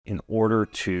in order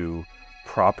to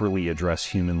properly address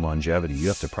human longevity, you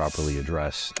have to properly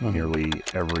address nearly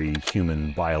every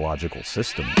human biological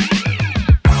system.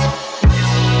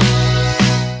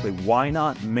 Like, why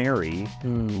not marry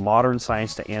modern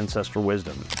science to ancestral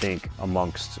wisdom? Think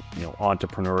amongst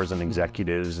entrepreneurs and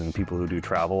executives and people who do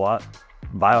travel a lot.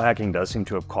 Biohacking does seem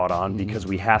to have caught on because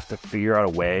we have to figure out a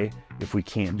way, if we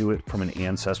can't do it from an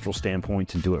ancestral standpoint,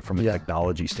 to do it from a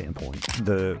technology standpoint.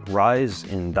 The rise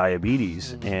in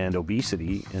diabetes and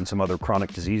obesity and some other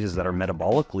chronic diseases that are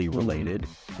metabolically related,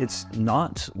 it's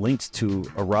not linked to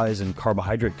a rise in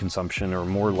carbohydrate consumption or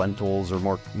more lentils or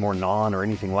more naan or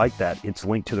anything like that. It's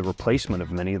linked to the replacement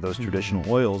of many of those traditional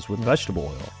oils with vegetable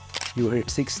oil. You hit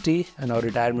 60 and our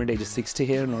retirement age is 60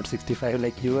 here, not 65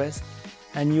 like US.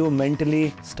 And you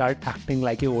mentally start acting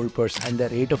like an old person, and the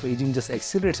rate of aging just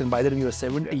accelerates, and by the time you're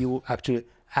 70, you actually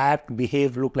act,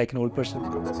 behave, look like an old person.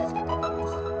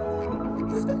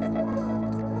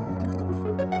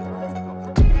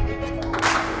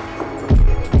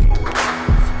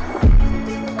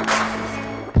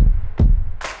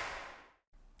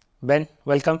 Ben,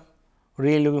 welcome.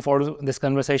 Really looking forward to this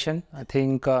conversation. I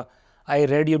think I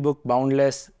read your book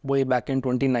Boundless way back in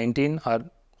 2019, or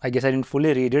I guess I didn't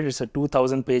fully read it. It's a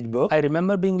 2,000-page book. I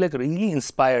remember being really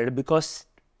inspired because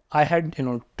I had,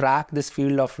 tracked this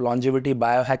field of longevity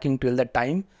biohacking till that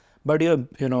time. But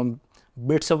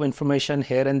bits of information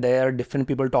here and there, different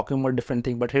people talking about different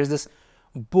things. But here's this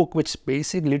book which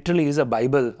basically literally is a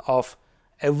Bible of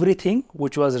everything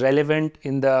which was relevant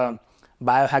in the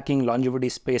biohacking longevity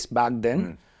space back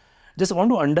then. Just want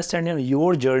to understand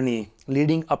your journey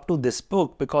leading up to this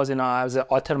book, because I was an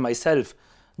author myself.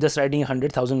 Just writing a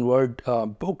 100,000 word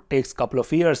book takes a couple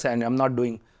of years, and I'm not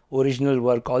doing original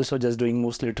work, also just doing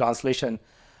mostly translation.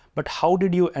 But how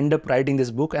did you end up writing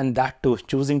this book, and that too,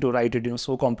 choosing to write it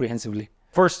so comprehensively?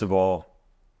 First of all,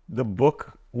 the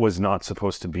book was not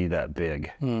supposed to be that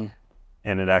big. And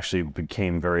it actually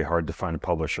became very hard to find a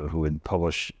publisher who would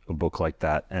publish a book like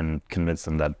that and convince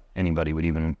them that anybody would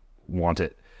even want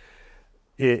it.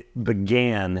 It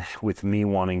began with me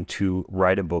wanting to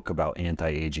write a book about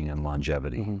anti-aging and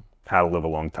longevity, how to live a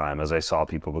long time, as I saw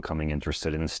people becoming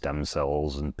interested in stem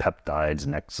cells and peptides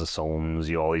and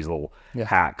exosomes, all these little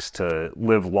hacks to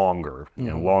live longer,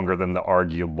 longer than the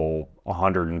arguable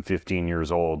 115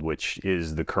 years old, which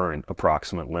is the current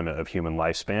approximate limit of human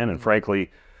lifespan. And frankly,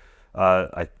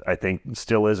 I think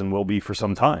still is and will be for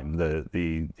some time,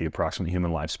 the approximate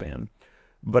human lifespan.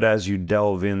 But as you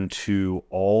delve into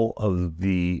all of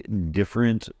the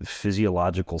different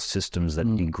physiological systems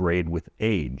that degrade with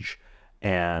age,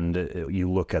 and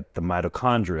you look at the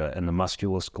mitochondria and the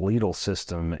musculoskeletal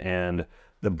system and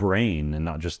the brain, and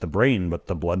not just the brain, but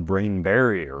the blood-brain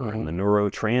barrier and the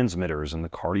neurotransmitters and the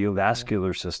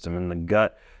cardiovascular system and the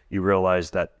gut, you realize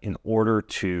that in order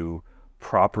to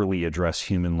properly address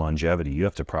human longevity, you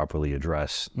have to properly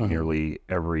address nearly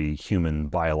every human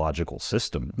biological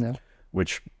system.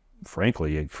 Which,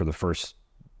 frankly, for the first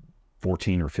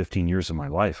 14 or 15 years of my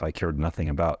life, I cared nothing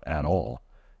about at all.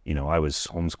 I was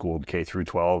homeschooled K through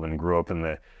 12 and grew up in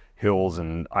the hills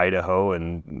in Idaho,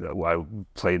 and I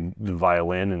played the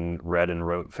violin and read and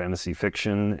wrote fantasy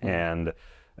fiction, and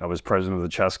I was president of the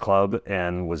chess club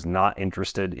and was not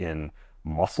interested in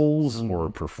muscles or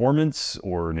performance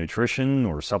or nutrition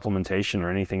or supplementation or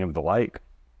anything of the like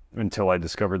until I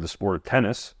discovered the sport of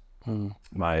tennis.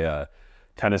 My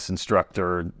tennis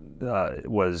instructor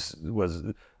was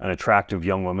an attractive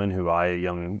young woman who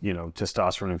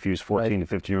testosterone-infused 14 to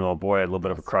 15-year-old boy, I had a little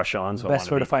bit of a crush on. So best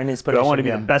way to find inspiration. I wanted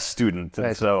to be the best student.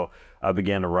 And so I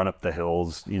began to run up the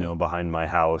hills, behind my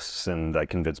house, and I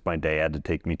convinced my dad to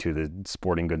take me to the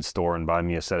sporting goods store and buy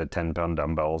me a set of 10-pound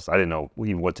dumbbells. I didn't know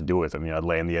even what to do with them. I'd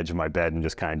lay on the edge of my bed and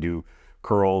just kind of do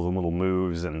curls and little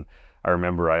moves. And I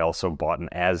remember I also bought an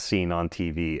as seen on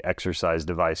TV exercise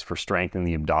device for strengthening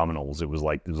the abdominals. It was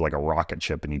like a rocket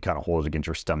ship, and you kind of hold it against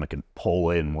your stomach and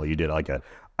pull in while you did like a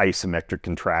isometric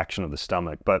contraction of the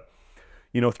stomach. But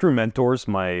through mentors,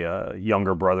 my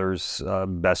younger brother's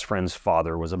best friend's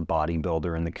father was a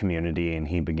bodybuilder in the community, and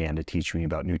he began to teach me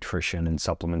about nutrition and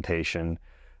supplementation.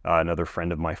 Another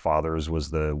friend of my father's was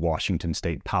the Washington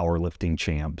State powerlifting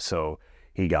champ, so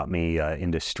he got me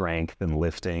into strength and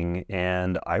lifting,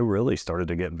 and I really started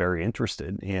to get very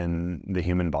interested in the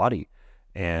human body.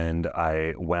 And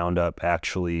I wound up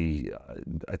actually,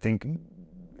 I think,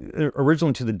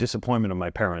 originally to the disappointment of my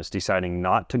parents, deciding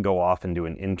not to go off and do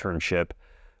an internship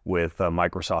with a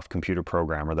Microsoft computer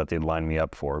programmer that they'd lined me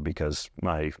up for, because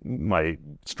my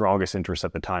strongest interest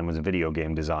at the time was video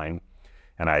game design.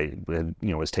 And I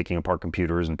was taking apart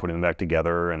computers and putting them back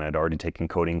together, and I'd already taken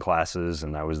coding classes,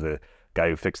 and I was the guy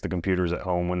who fixed the computers at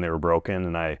home when they were broken.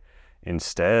 And I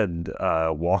instead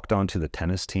walked onto the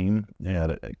tennis team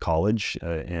at college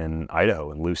in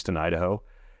Idaho, in Lewiston, Idaho.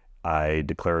 I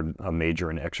declared a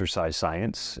major in exercise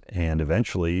science, and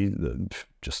eventually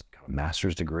just got a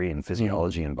master's degree in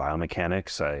physiology and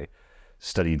biomechanics. I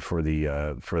studied for the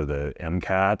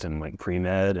MCAT and went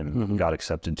pre-med and got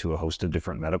accepted to a host of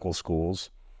different medical schools.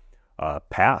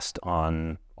 Passed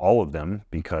on all of them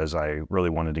because I really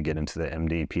wanted to get into the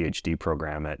MD, PhD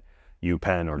program at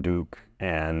UPenn or Duke.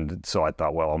 And so I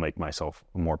thought, well, I'll make myself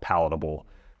a more palatable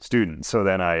student. So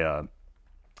then I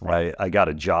got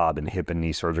a job in hip and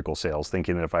knee surgical sales,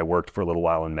 thinking that if I worked for a little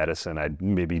while in medicine, I'd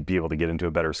maybe be able to get into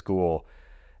a better school.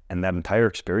 And that entire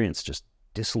experience just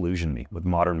disillusioned me with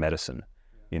modern medicine.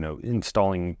 You know,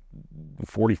 installing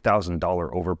 $40,000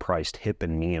 overpriced hip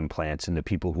and knee implants into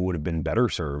people who would have been better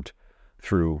served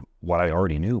through what I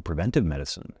already knew, preventive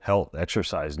medicine, health,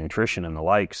 exercise, nutrition, and the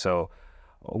like. So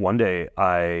one day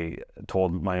I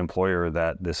told my employer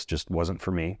that this just wasn't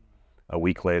for me. A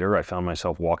week later, I found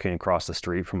myself walking across the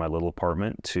street from my little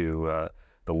apartment to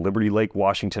the Liberty Lake,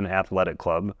 Washington Athletic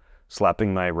Club,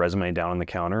 slapping my resume down on the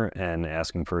counter and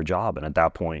asking for a job. And at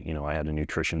that point, you know, I had a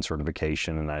nutrition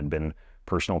certification and I'd been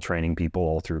personal training people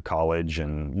all through college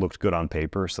and looked good on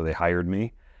paper. So they hired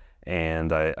me,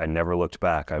 and I never looked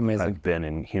back. I've been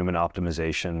in human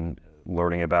optimization,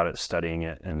 learning about it, studying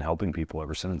it, and helping people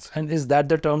ever since. And is that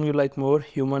the term you like more,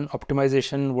 human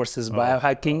optimization versus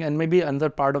biohacking? And maybe another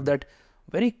part of that,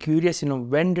 very curious, you know,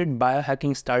 when did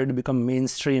biohacking start to become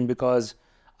mainstream? Because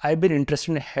I've been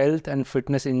interested in health and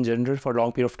fitness in general for a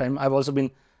long period of time. I've also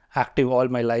been active all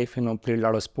my life, you know, played a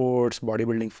lot of sports,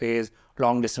 bodybuilding phase,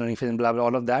 long distance running phase, and blah, blah,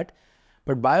 all of that.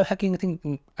 But biohacking, I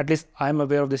think, at least I'm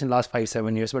aware of this in the last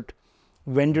 5-7 years. But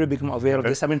when did you become aware of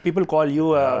this? I mean, people call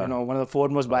you, you know, one of the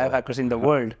foremost biohackers in the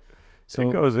world. So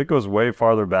it goes way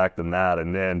farther back than that.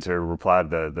 And then to reply to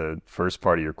the first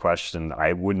part of your question,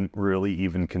 I wouldn't really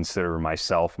even consider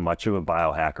myself much of a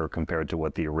biohacker compared to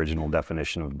what the original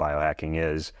definition of biohacking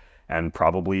is. And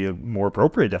probably a more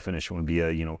appropriate definition would be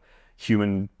a, you know,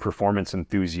 human performance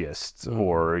enthusiast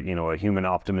or, you know, a human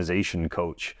optimization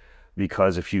coach.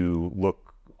 Because if you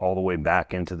look all the way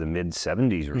back into the mid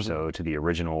 70s or so to the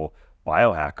original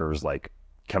biohackers like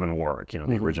Kevin Warwick, you know,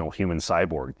 the original human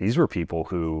cyborg, these were people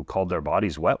who called their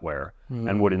bodies wetware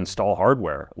and would install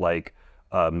hardware like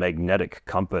a magnetic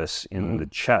compass in the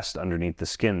chest underneath the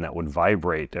skin that would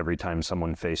vibrate every time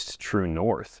someone faced true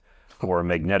north, or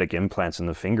magnetic implants in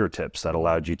the fingertips that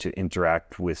allowed you to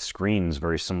interact with screens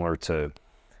very similar to,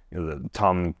 you know, the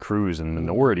Tom Cruise in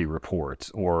Minority Report,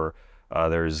 or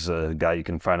there's a guy you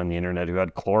can find on the internet who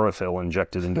had chlorophyll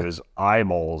injected into his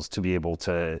eyeballs to be able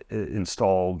to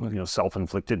install, you know,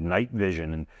 self-inflicted night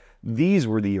vision. And these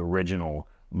were the original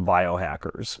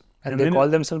biohackers. And they call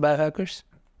themselves biohackers?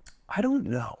 I don't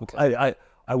know. Okay.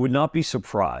 I would not be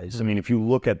surprised. I mean, if you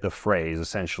look at the phrase,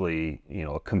 essentially, you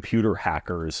know, a computer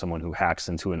hacker is someone who hacks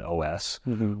into an OS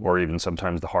or even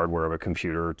sometimes the hardware of a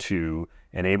computer to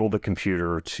enable the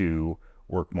computer to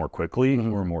work more quickly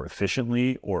or more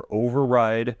efficiently, or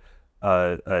override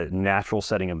a natural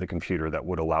setting of the computer that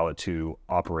would allow it to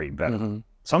operate better.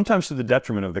 Sometimes to the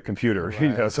detriment of the computer, right. You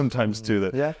know, sometimes to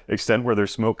the extent where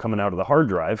there's smoke coming out of the hard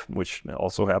drive, which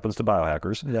also happens to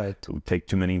biohackers who take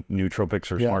too many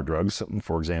nootropics or smart drugs,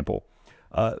 for example.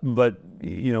 But,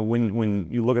 you know, when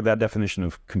you look at that definition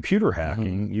of computer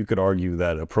hacking, you could argue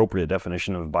that appropriate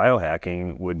definition of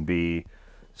biohacking would be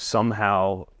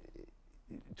somehow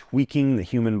tweaking the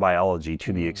human biology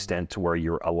to the extent to where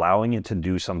you're allowing it to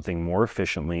do something more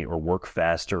efficiently or work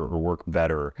faster or work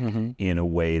better in a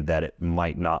way that it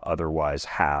might not otherwise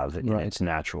have in its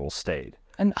natural state.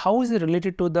 And how is it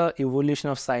related to the evolution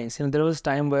of science? You know, there was a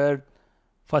time where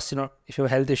first, you know, if you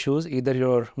have health issues, either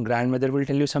your grandmother will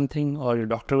tell you something or your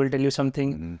doctor will tell you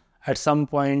something. At some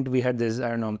point we had this, I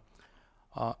don't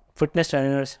know, fitness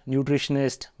trainers,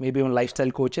 nutritionists, maybe even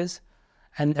lifestyle coaches.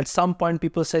 And at some point,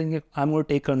 people saying, I'm going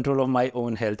to take control of my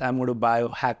own health. I'm going to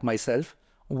biohack myself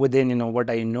within, you know, what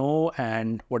I know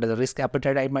and what are the risk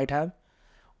appetite I might have.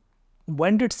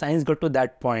 When did science get to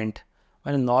that point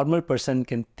when a normal person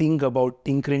can think about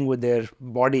tinkering with their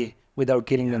body without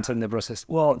killing themselves in the process?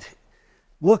 Well,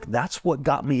 look, that's what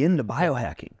got me into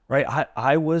biohacking, right?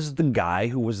 I was the guy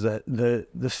who was the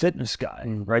fitness guy,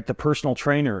 right? The personal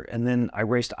trainer. And then I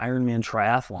raced Ironman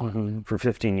triathlon for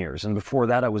 15 years. And before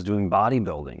that, I was doing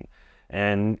bodybuilding.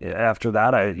 And after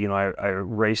that, I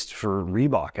raced for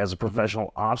Reebok as a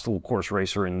professional obstacle course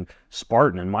racer in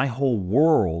Spartan. And my whole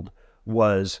world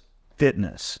was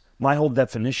fitness. My whole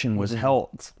definition was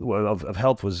health, of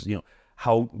health was, you know,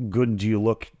 how good do you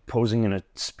look posing in a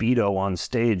Speedo on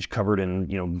stage covered in,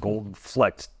 gold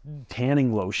flecked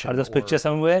tanning lotion? Are those pictures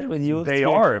somewhere with you? They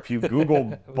are. If you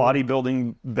Google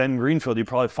bodybuilding Ben Greenfield, you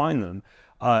probably find them.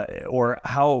 Or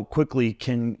how quickly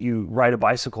can you ride a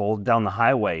bicycle down the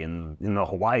highway in the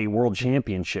Hawaii World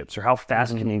Championships? Or how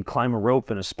fast can you climb a rope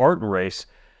in a Spartan race?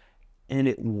 And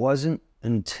it wasn't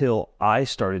until I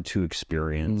started to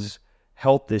experience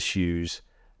health issues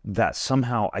that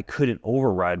somehow I couldn't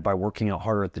override by working out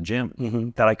harder at the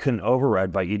gym, that I couldn't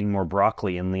override by eating more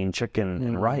broccoli and lean chicken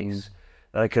and rice,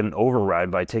 that I couldn't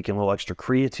override by taking a little extra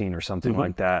creatine or something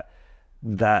like that,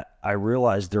 that I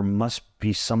realized there must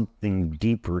be something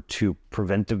deeper to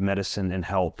preventive medicine and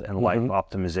health and life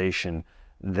optimization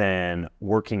than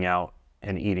working out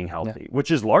and eating healthy, which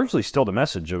is largely still the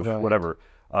message of whatever.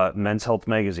 Men's Health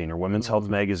Magazine or Women's Health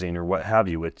Magazine or what have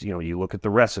you. It's, you look at the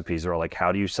recipes, they're like,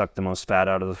 how do you suck the most fat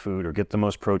out of the food or get the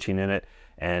most protein in it?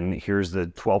 And here's the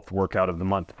 12th workout of the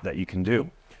month that you can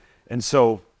do. And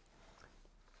so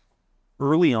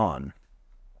early on,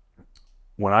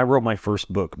 when I wrote my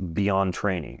first book, Beyond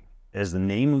Training, as the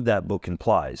name of that book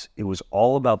implies, it was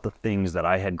all about the things that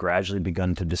I had gradually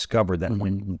begun to discover that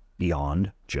went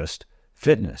beyond just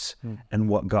fitness. And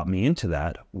what got me into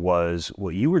that was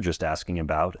what you were just asking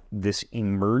about, this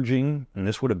emerging, and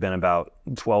this would have been about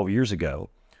 12 years ago,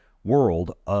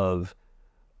 world of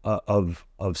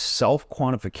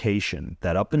self-quantification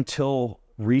that up until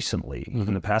recently,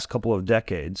 in the past couple of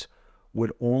decades,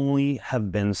 would only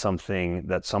have been something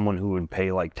that someone who would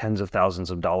pay like tens of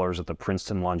thousands of dollars at the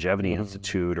Princeton Longevity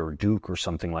Institute or Duke or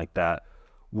something like that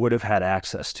would have had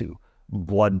access to.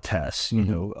 Blood tests,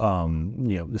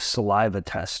 the saliva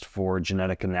test for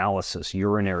genetic analysis,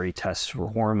 urinary tests for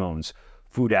hormones,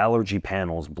 food allergy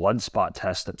panels, blood spot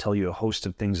tests that tell you a host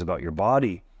of things about your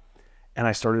body. And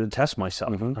I started to test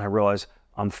myself. And I realized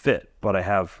I'm fit, but I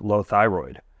have low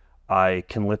thyroid. I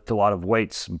can lift a lot of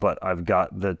weights, but I've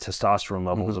got the testosterone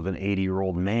levels of an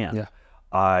 80-year-old man. Yeah.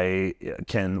 I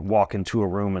can walk into a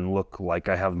room and look like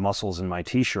I have muscles in my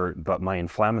t-shirt, but my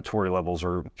inflammatory levels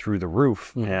are through the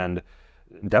roof and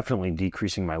definitely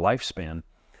decreasing my lifespan.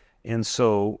 And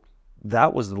so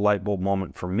that was the light bulb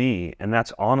moment for me. And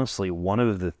that's honestly one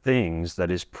of the things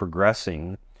that is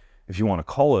progressing, if you want to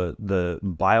call it, the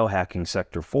biohacking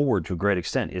sector forward to a great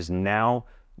extent, is now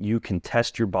you can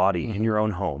test your body in your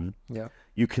own home. Yeah.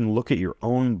 You can look at your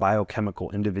own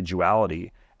biochemical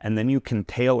individuality, and then you can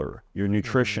tailor your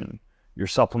nutrition, your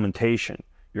supplementation,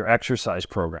 your exercise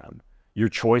program, your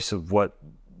choice of what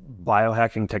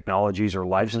biohacking technologies or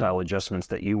lifestyle adjustments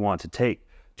that you want to take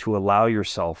to allow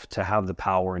yourself to have the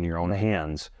power in your own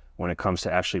hands when it comes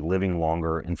to actually living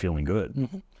longer and feeling good.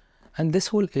 And this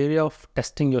whole area of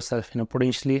testing yourself,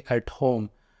 potentially at home.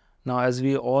 Now, as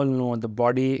we all know, the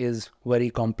body is very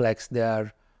complex. There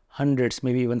are hundreds,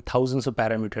 maybe even thousands of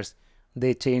parameters.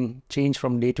 They change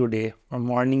from day to day, from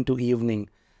morning to evening.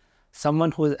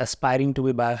 Someone who is aspiring to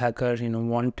be a biohacker,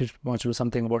 wants to do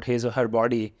something about his or her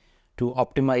body to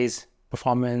optimize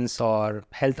performance or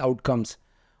health outcomes.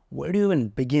 Where do you even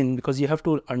begin? Because you have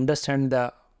to understand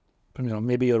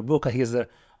maybe your book, I guess the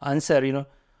answer,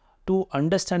 to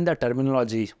understand the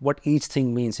terminology, what each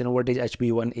thing means, what is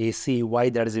HbA1c, why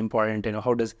that is important,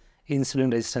 how does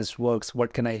insulin resistance works,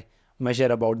 what can I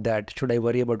measure about that, should I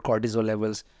worry about cortisol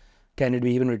levels, can it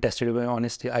be even tested?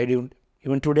 Honestly,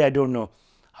 even today I don't know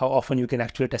how often you can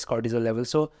actually test cortisol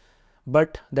levels.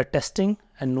 But the testing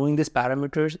and knowing these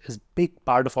parameters is a big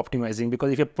part of optimizing,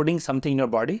 because if you're putting something in your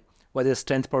body, whether it's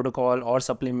strength protocol or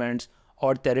supplements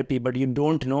or therapy, but you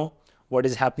don't know what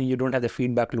is happening, you don't have the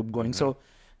feedback loop going. So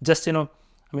just,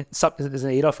 it's an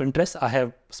area of interest. I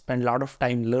have spent a lot of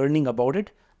time learning about it,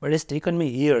 but it's taken me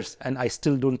years and I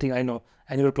still don't think I know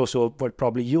anywhere close to what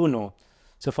probably you know.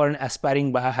 So for an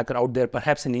aspiring biohacker out there,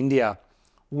 perhaps in India,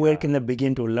 where can they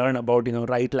begin to learn about,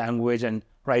 right language and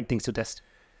right things to test?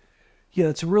 Yeah,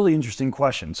 it's a really interesting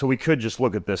question. So we could just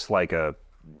look at this like as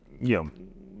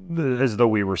though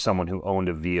we were someone who owned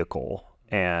a vehicle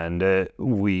and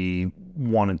we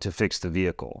wanted to fix the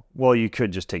vehicle. Well, you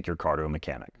could just take your car to a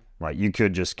mechanic, right? You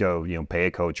could just go, pay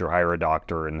a coach or hire a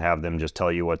doctor and have them just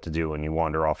tell you what to do, and you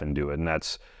wander off and do it. And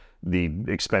that's the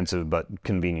expensive but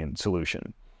convenient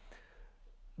solution.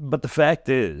 But the fact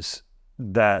is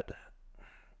that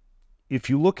if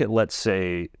you look at, let's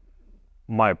say,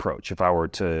 my approach, if I were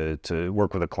to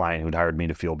work with a client who'd hired me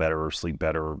to feel better or sleep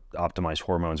better or optimize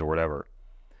hormones or whatever,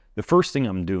 the first thing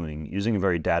I'm doing, using a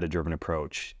very data-driven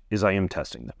approach, is I am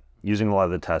testing them, using a lot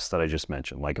of the tests that I just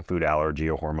mentioned, like a food allergy,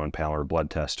 a hormone panel, or a blood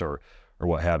test, or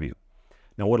what have you.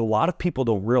 Now, what a lot of people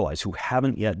don't realize who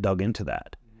haven't yet dug into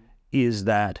that is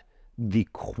that the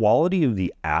quality of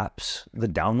the apps, the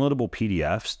downloadable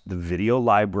PDFs, the video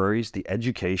libraries, the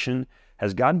education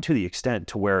has gotten to the extent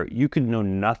to where you could know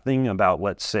nothing about,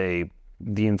 let's say,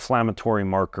 the inflammatory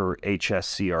marker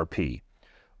HSCRP,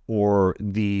 or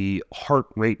the heart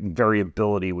rate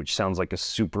variability, which sounds like a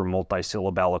super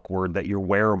multisyllabic word that your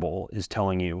wearable is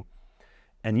telling you.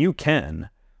 And you can,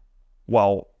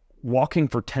 while walking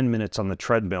for 10 minutes on the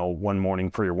treadmill one morning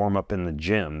for your warm-up in the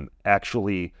gym,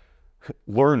 actually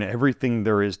learn everything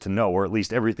there is to know, or at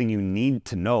least everything you need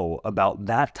to know about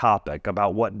that topic,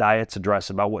 about what diets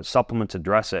address, about what supplements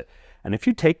address it. And if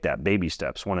you take that baby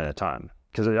steps one at a time,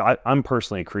 because I'm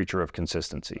personally a creature of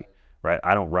consistency, right?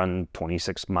 I don't run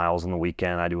 26 miles on the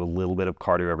weekend. I do a little bit of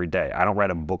cardio every day. I don't write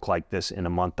a book like this in a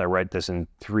month. I write this in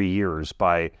 3 years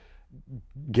by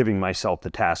giving myself the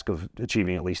task of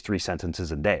achieving at least 3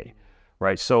 sentences a day,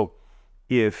 right? So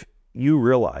if you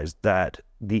realize that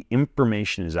the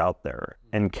information is out there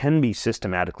and can be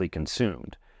systematically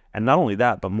consumed, and not only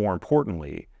that, but more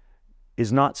importantly,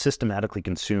 is not systematically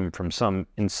consumed from some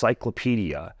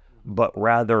encyclopedia, but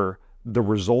rather the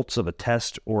results of a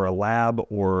test or a lab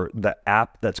or the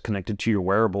app that's connected to your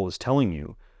wearable is telling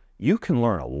you, you can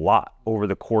learn a lot over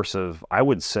the course of, I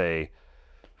would say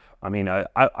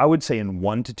in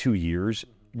 1 to 2 years,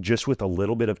 just with a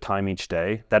little bit of time each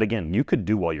day, that again, you could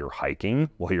do while you're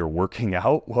hiking, while you're working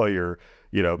out, while you're,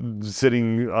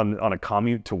 sitting on a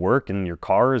commute to work in your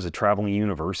car as a traveling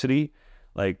university.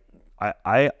 Like,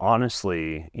 I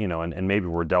honestly, and maybe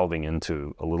we're delving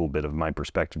into a little bit of my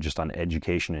perspective just on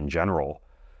education in general.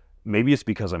 Maybe it's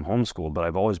because I'm homeschooled, but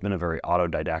I've always been a very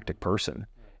autodidactic person.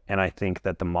 And I think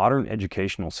that the modern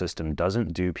educational system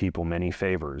doesn't do people many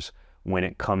favors when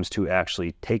it comes to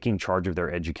actually taking charge of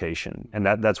their education. And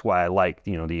that's why I like,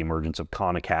 the emergence of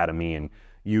Khan Academy and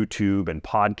YouTube and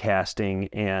podcasting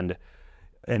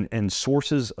and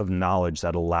sources of knowledge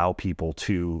that allow people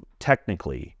to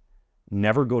technically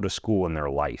never go to school in their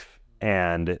life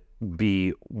and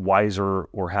be wiser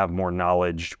or have more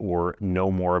knowledge or know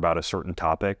more about a certain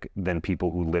topic than people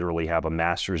who literally have a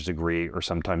master's degree or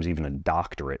sometimes even a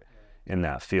doctorate in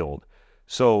that field.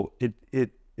 So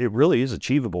it really is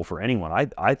achievable for anyone.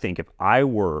 I think if I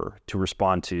were to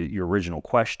respond to your original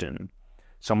question,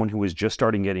 someone who was just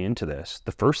starting getting into this,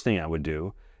 the first thing I would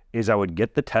do is I would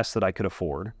get the test that I could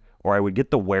afford, or I would get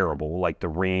the wearable, like the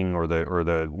ring or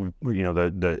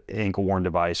the ankle worn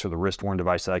device or the wrist worn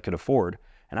device that I could afford,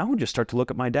 and I would just start to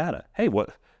look at my data. Hey,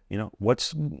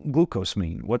 what's glucose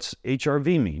mean? What's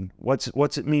HRV mean?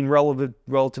 What's it mean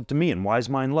relative to me, and why is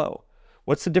mine low?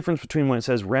 What's the difference between when it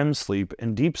says REM sleep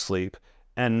and deep sleep?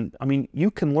 And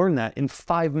you can learn that in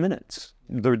 5 minutes,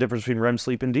 the difference between REM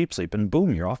sleep and deep sleep, and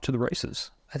boom, you're off to the races.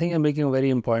 I think I'm making a very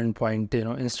important point,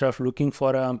 instead of looking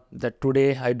for that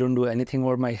today I don't do anything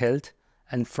about my health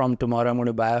and from tomorrow I'm going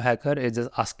to biohacker, it's just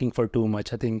asking for too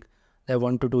much. I think that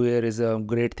 1 to 2 year is a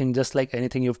great thing. Just like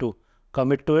anything, you have to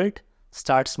commit to it,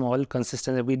 start small,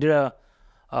 consistent. We did a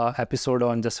episode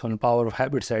on power of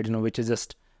habit side, which is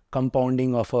just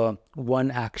compounding of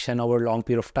one action over a long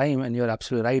period of time. And you're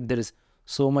absolutely right. There is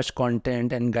so much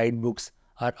content and guidebooks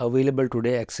are available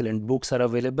today. Excellent books are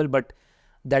available, but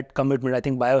that commitment, I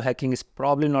think biohacking is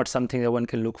probably not something that one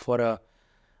can look for a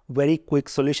very quick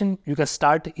solution. You can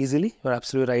start easily. You're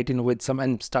absolutely right, with some,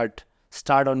 and start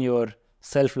on your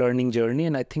self-learning journey.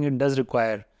 And I think it does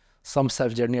require some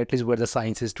self-journey, at least where the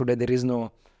science is today. There is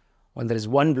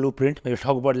one blueprint, we'll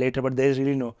talk about later, but there is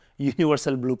really no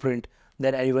universal blueprint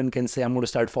that anyone can say, I'm going to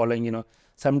start following.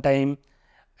 Sometime,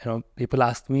 people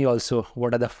ask me also,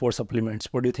 what are the 4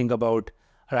 supplements? What do you think about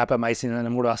rapamycin? And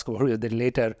I'm going to ask about it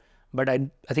later. But I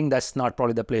think that's not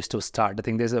probably the place to start. I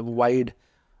think there's a wide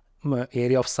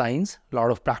area of science, a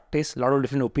lot of practice, a lot of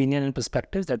different opinion and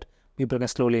perspectives that people can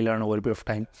slowly learn over a period of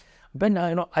time. Ben,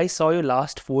 I saw you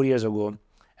last 4 years ago,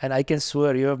 and I can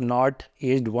swear you have not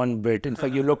aged one bit. In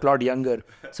fact, you look a lot younger.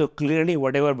 So clearly,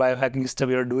 whatever biohacking stuff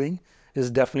you're doing is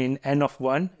definitely an N of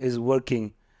 1 is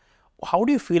working. How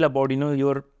do you feel about,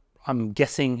 I'm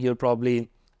guessing you're probably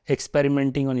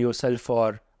experimenting on yourself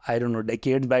for,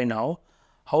 decades by now.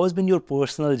 How has been your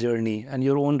personal journey and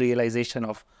your own realization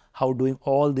of how doing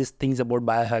all these things about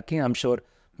biohacking? I'm sure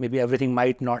maybe everything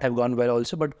might not have gone well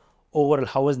also, but overall,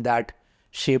 how has that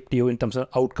shaped you in terms of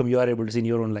outcome you are able to see in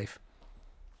your own life?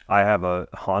 I have a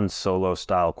Han Solo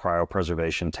style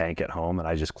cryopreservation tank at home, and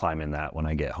I just climb in that when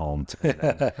I get home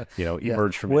to,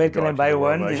 emerge from it. Where can I buy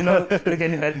one?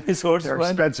 Can you help me source They're one?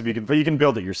 expensive, but you can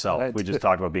build it yourself. Right. We just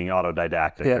talked about being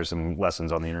autodidactic. Yeah. There's some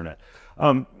lessons on the internet.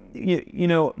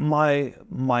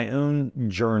 My own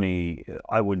journey,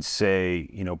 I would say,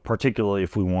 particularly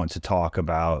if we want to talk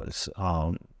about,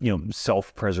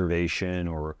 self-preservation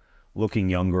or looking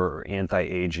younger or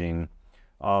anti-aging.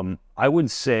 I would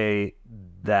say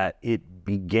that it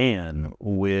began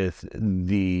with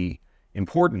the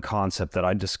important concept that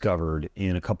I discovered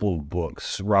in a couple of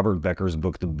books. Robert Becker's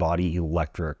book, The Body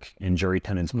Electric, and Jerry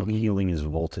Tennant's book, Healing is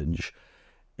Voltage.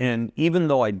 And even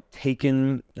though I'd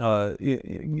taken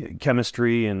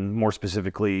chemistry, and more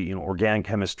specifically, organic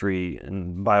chemistry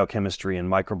and biochemistry and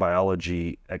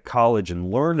microbiology at college,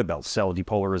 and learned about cell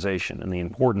depolarization and the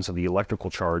importance of the electrical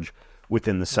charge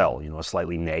within the cell, a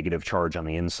slightly negative charge on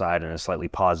the inside and a slightly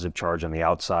positive charge on the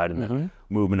outside, and the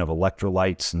movement of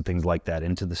electrolytes and things like that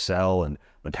into the cell, and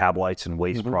metabolites and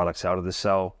waste products out of the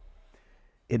cell.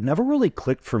 It never really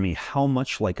clicked for me how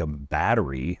much like a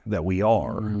battery that we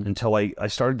are until I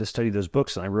started to study those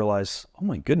books, and I realized, oh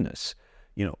my goodness,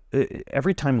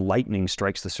 every time lightning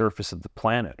strikes the surface of the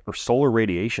planet, or solar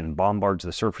radiation bombards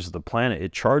the surface of the planet,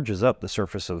 it charges up the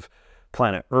surface of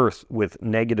planet Earth with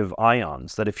negative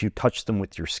ions that if you touch them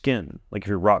with your skin, like if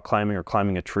you're rock climbing or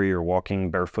climbing a tree or walking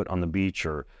barefoot on the beach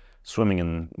or swimming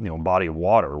in a body of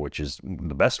water, which is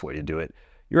the best way to do it,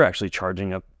 you're actually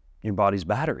charging up your body's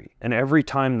battery. And every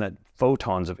time that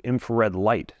photons of infrared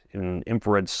light in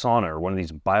infrared sauna or one of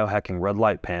these biohacking red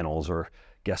light panels, or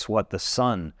guess what, the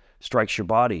sun strikes your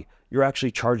body, you're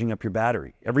actually charging up your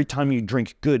battery. Every time you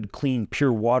drink good, clean,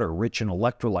 pure water rich in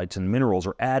electrolytes and minerals,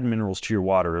 or add minerals to your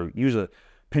water, or use a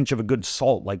pinch of a good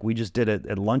salt like we just did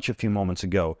at lunch a few moments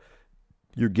ago,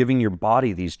 you're giving your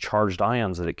body these charged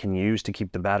ions that it can use to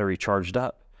keep the battery charged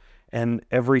up. And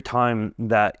every time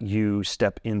that you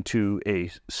step into a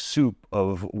soup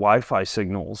of Wi-Fi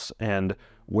signals and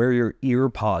wear your ear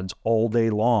pods all day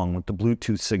long with the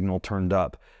Bluetooth signal turned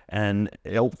up, and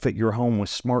outfit your home with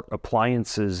smart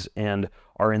appliances, and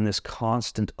are in this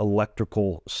constant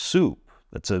electrical soup,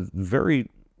 that's a very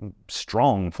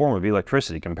strong form of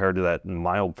electricity compared to that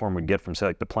mild form we'd get from, say,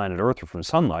 like the planet Earth or from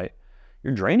sunlight,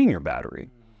 you're draining your battery.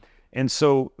 And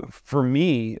so for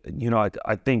me,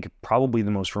 I think probably the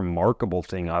most remarkable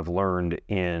thing I've learned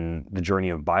in the journey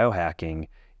of biohacking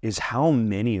is how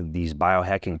many of these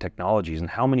biohacking technologies and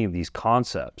how many of these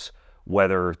concepts,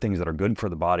 whether things that are good for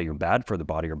the body or bad for the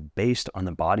body, are based on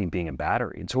the body being a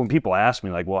battery. And so when people ask me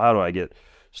like, well, how do I get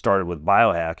started with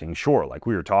biohacking? Sure, like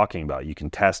we were talking about, you can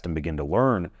test and begin to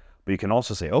learn, but you can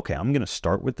also say, okay, I'm going to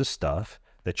start with the stuff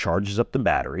that charges up the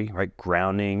battery, right?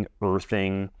 Grounding,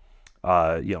 earthing,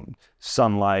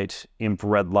 sunlight,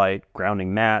 infrared light,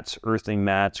 grounding mats, earthing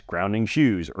mats, grounding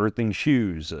shoes, earthing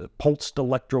shoes, pulsed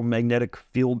electromagnetic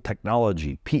field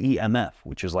technology, PEMF,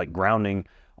 which is like grounding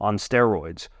on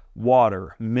steroids,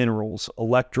 water, minerals,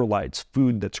 electrolytes,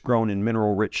 food that's grown in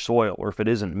mineral-rich soil, or if it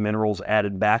isn't, minerals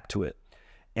added back to it.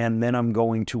 And then I'm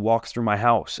going to walk through my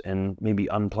house and maybe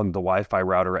unplug the Wi-Fi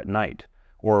router at night,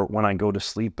 or when I go to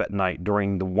sleep at night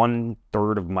during the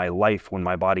 1/3 of my life when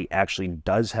my body actually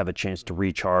does have a chance to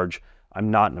recharge. I'm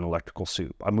not in an electrical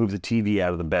soup. I move the TV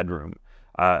out of the bedroom.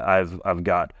 I've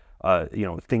got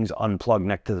things unplugged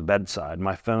next to the bedside.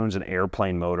 My phone's in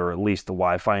airplane mode, or at least the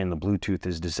Wi-Fi and the Bluetooth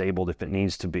is disabled if it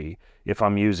needs to be. If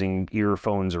I'm using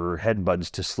earphones or headbuds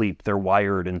to sleep, they're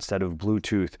wired instead of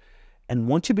Bluetooth. And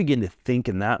once you begin to think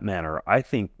in that manner, I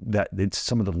think that it's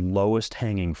some of the lowest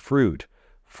hanging fruit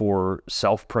for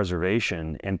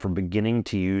self-preservation and for beginning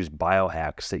to use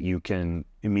biohacks that you can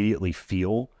immediately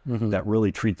feel that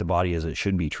really treat the body as it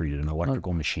should be treated, an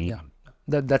electrical machine.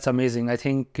 Yeah, that's amazing. I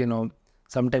think,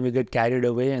 sometimes we get carried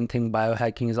away and think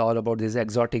biohacking is all about these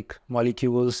exotic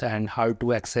molecules and hard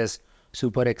to access,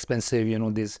 super expensive,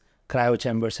 these cryo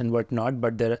chambers and whatnot,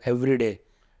 but they're everyday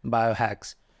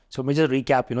biohacks. So let me just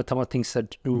recap, some of the things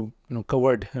that you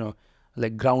covered,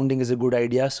 like grounding is a good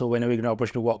idea. So whenever you get an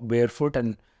opportunity to walk barefoot,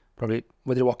 and probably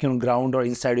whether you're walking on ground or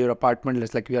inside your apartment,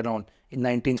 it's like we are on in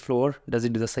 19th floor, does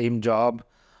it do the same job?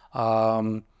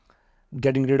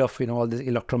 Getting rid of, all these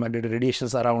electromagnetic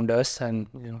radiations around us. And,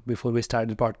 before we started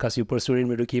the podcast, you persuaded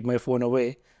me to keep my phone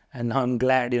away. And now I'm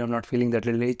glad, I'm not feeling that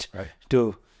little itch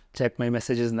to check my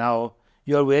messages now.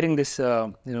 You're wearing this,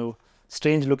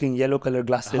 strange looking yellow colored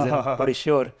glasses. I'm pretty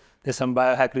sure there's some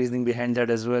biohack reasoning behind that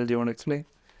as well. Do you want to explain?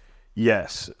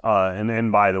 Yes.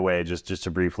 And by the way, just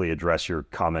to briefly address your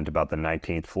comment about the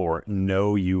 19th floor,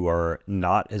 no, you are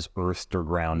not as earthed or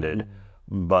grounded,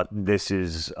 but this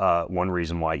is one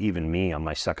reason why even me on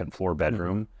my second floor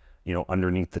bedroom,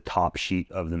 underneath the top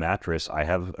sheet of the mattress, I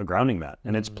have a grounding mat,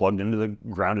 and it's plugged into the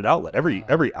grounded outlet.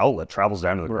 Every outlet travels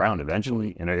down to the ground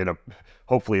eventually. And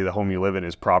hopefully the home you live in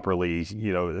is properly,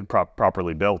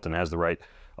 properly built and has the right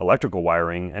electrical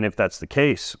wiring. And if that's the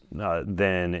case,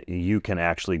 then you can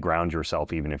actually ground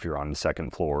yourself even if you're on the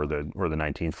second floor or the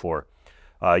 19th floor.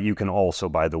 You can also,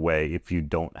 by the way, if you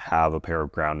don't have a pair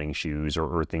of grounding shoes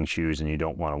or earthing shoes and you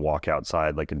don't want to walk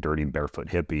outside like a dirty barefoot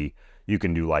hippie, you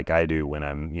can do like I do when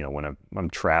I'm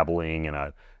traveling and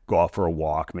I go out for a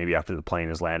walk, maybe after the plane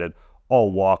has landed.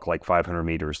 I'll walk like 500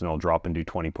 meters and I'll drop and do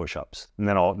 20 push-ups. And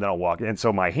then I'll walk. And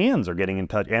so my hands are getting in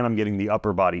touch and I'm getting the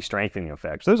upper body strengthening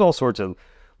effects. There's all sorts of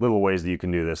little ways that you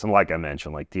can do this. And like I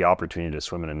mentioned, like the opportunity to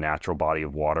swim in a natural body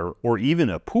of water or even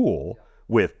a pool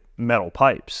with metal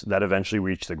pipes that eventually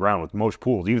reach the ground. With most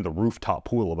pools, even the rooftop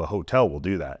pool of a hotel will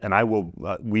do that. And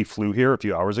we flew here a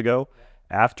few hours ago.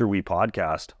 After we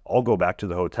podcast, I'll go back to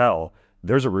the hotel.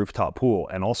 There's a rooftop pool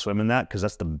and I'll swim in that because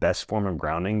that's the best form of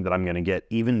grounding that I'm going to get,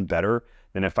 even better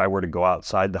than if I were to go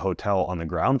outside the hotel on the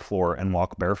ground floor and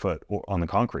walk barefoot or on the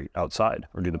concrete outside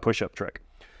or do the push-up trick.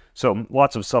 So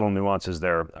lots of subtle nuances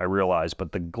there, I realize.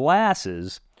 But the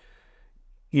glasses,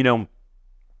 and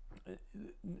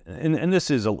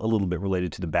this is a little bit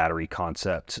related to the battery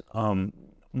concept.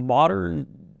 Modern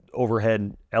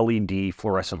overhead LED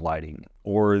fluorescent lighting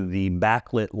or the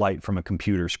backlit light from a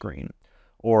computer screen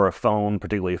or a phone,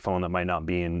 particularly a phone that might not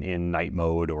be in night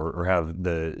mode or have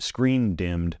the screen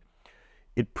dimmed,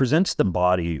 it presents the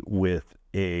body with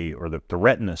the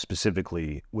retina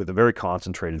specifically, with a very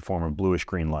concentrated form of bluish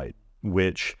green light,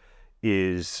 which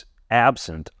is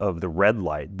absent of the red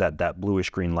light that bluish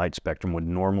green light spectrum would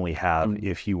normally have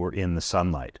if you were in the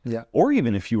sunlight. Yeah. Or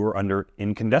even if you were under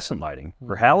incandescent lighting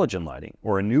or halogen lighting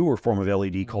or a newer form of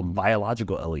LED called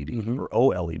biological LED or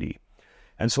OLED.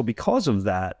 And so because of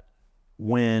that,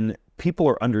 when people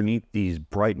are underneath these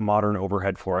bright modern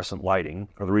overhead fluorescent lighting,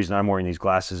 or the reason I'm wearing these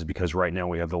glasses is because right now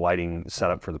we have the lighting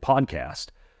set up for the podcast,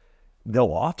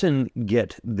 they'll often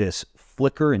get this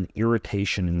flicker and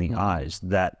irritation in the eyes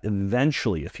that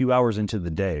eventually, a few hours into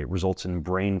the day, results in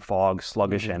brain fog,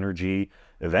 sluggish energy,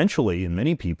 eventually, in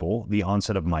many people, the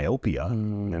onset of myopia.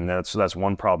 And that's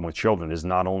one problem with children, is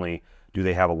not only do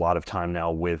they have a lot of time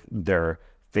now with their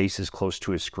faces close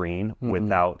to a screen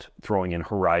without throwing in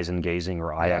horizon gazing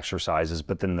or eye exercises,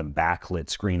 but then the backlit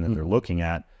screen that they're looking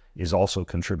at is also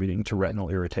contributing to retinal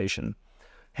irritation.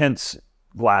 Hence,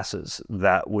 glasses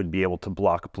that would be able to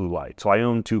block blue light. So I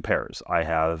own two pairs. I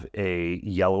have a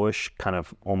yellowish, kind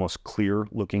of almost clear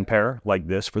looking pair like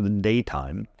this for the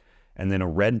daytime, and then a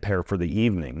red pair for the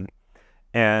evening.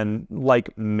 And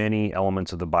like many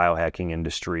elements of the biohacking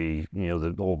industry,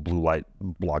 the whole blue light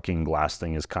blocking glass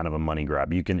thing is kind of a money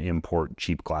grab. You can import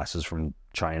cheap glasses from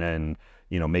China and,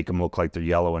 make them look like they're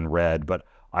yellow and red. But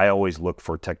I always look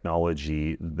for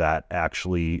technology that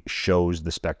actually shows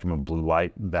the spectrum of blue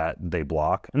light that they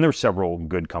block. And there's several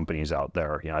good companies out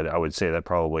there. I would say that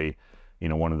probably,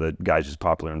 one of the guys who's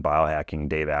popular in biohacking,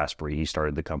 Dave Asprey, he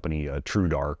started the company True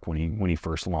Dark when he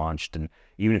first launched. And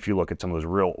even if you look at some of those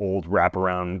real old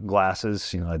wraparound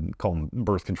glasses, I'd call them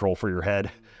birth control for your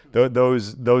head.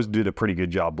 Those did a pretty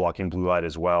good job blocking blue light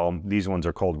as well. These ones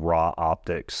are called Raw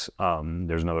Optics.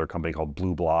 There's another company called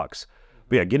Blue Blocks.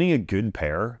 But yeah, getting a good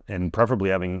pair, and preferably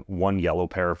having one yellow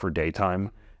pair for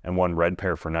daytime and one red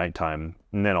pair for nighttime.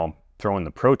 And then I'll throw in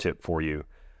the pro tip for you.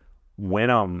 When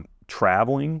I'm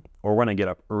traveling or when I get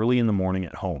up early in the morning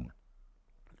at home,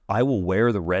 I will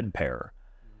wear the red pair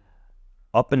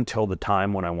up until the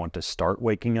time when I want to start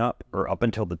waking up, or up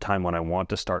until the time when I want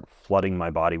to start flooding my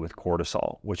body with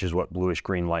cortisol, which is what bluish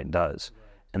green light does.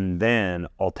 And then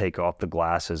I'll take off the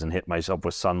glasses and hit myself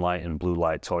with sunlight and blue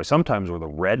light. So I sometimes wear the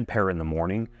red pair in the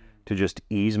morning to just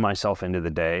ease myself into the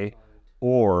day.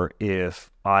 Or if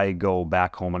I go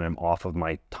back home and I'm off of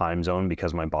my time zone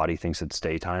because my body thinks it's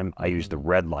daytime, I use the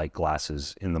red light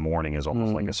glasses in the morning as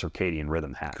almost like a circadian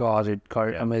rhythm hack. Got it.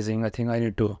 Yeah. Amazing. I think I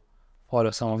need to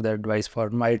follow some of that advice for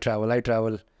my travel. I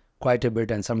travel quite a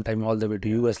bit and sometimes all the way to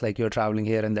US, like you're traveling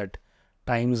here, and that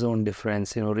time zone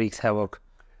difference, wreaks havoc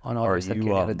on all the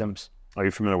circadian rhythms. Are you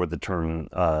familiar with the term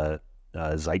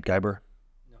Zeitgeber?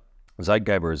 No.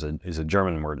 Zeitgeber is a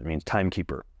German word. It means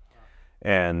timekeeper.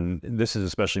 And this is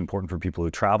especially important for people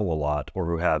who travel a lot or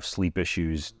who have sleep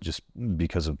issues just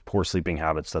because of poor sleeping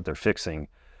habits that they're fixing.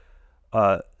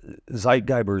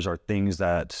 Zeitgebers are things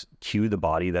that cue the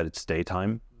body that it's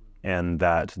daytime and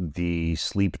that the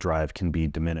sleep drive can be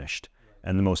diminished.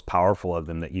 And the most powerful of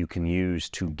them that you can use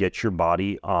to get your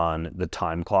body on the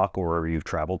time clock or wherever you've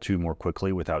traveled to more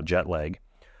quickly without jet lag.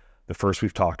 The first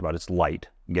we've talked about, it's light,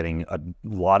 getting a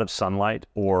lot of sunlight,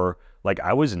 or like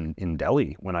I was in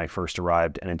Delhi when I first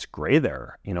arrived and it's gray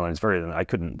there, and I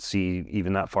couldn't see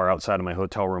even that far outside of my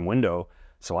hotel room window.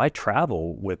 So I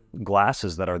travel with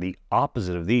glasses that are the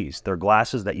opposite of these. They're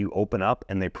glasses that you open up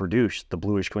and they produce the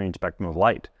bluish green spectrum of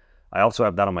light. I also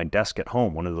have that on my desk at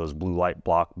home, one of those blue light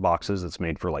block boxes that's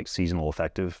made for like seasonal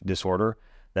affective disorder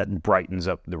that brightens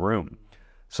up the room.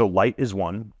 So light is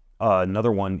one.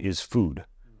 Another one is food,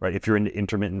 right? If you're into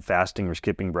intermittent fasting or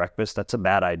skipping breakfast, that's a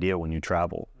bad idea when you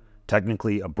travel.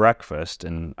 Technically, a breakfast,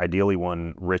 and ideally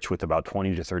one rich with about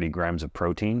 20 to 30 grams of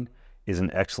protein, is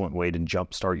an excellent way to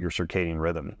jumpstart your circadian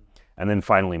rhythm. And then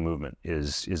finally, movement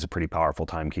is a pretty powerful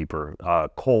timekeeper.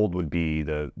 Cold would be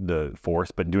the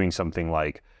fourth, but doing something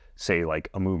like, say, like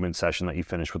a movement session that you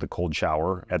finish with a cold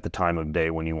shower at the time of day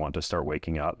when you want to start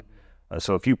waking up.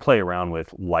 So if you play around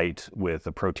with light, with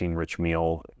a protein-rich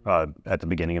meal at the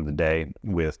beginning of the day,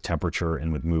 with temperature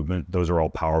and with movement, those are all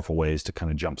powerful ways to kind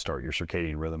of jumpstart your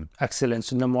circadian rhythm. Excellent.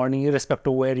 So in the morning,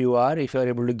 irrespective of where you are, if you're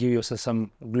able to give yourself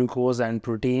some glucose and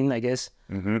protein, I guess,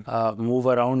 move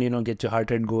around, get your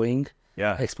heart rate going,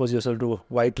 expose yourself to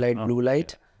white light, blue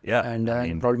light, and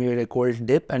probably maybe a cold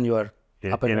dip, and you are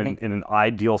up and running. In an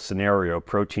ideal scenario,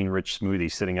 protein-rich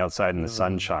smoothie sitting outside in the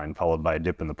sunshine, followed by a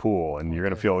dip in the pool, and you're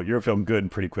gonna feel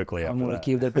good pretty quickly after that. I'm gonna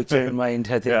keep that picture in mind.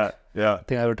 I think. I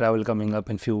think I have travel coming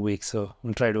up in few weeks, so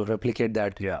we'll try to replicate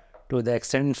that to the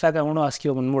extent. In fact, I want to ask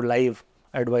you one more live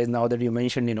advice now that you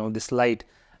mentioned, this light.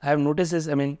 I have noticed this.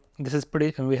 I mean, this is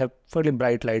we have fairly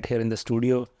bright light here in the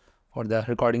studio for the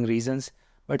recording reasons,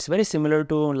 but it's very similar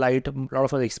to light a lot of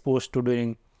us are exposed to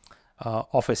during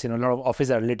office. A lot of offices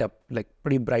are lit up like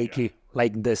pretty brightly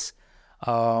like this,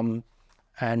 and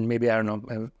maybe, I don't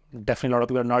know, definitely a lot of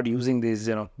people are not using these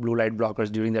blue light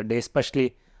blockers during the day,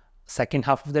 especially second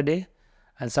half of the day.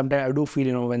 And sometimes I do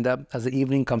feel when as the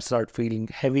evening comes, start feeling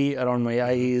heavy around my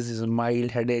eyes, is a mild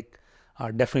headache.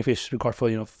 Definitely if you record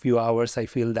for few hours, I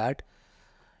feel that.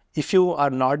 If you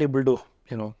are not able to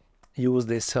use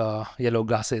this yellow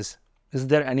glasses, is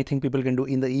there anything people can do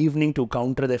in the evening to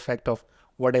counter the effect of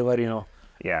whatever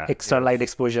extra light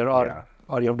exposure, or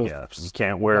you have to you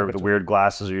can't wear the weird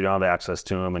glasses, or you don't have access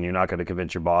to them, and you're not going to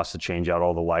convince your boss to change out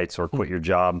all the lights or quit your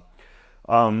job.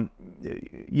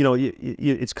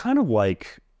 It's kind of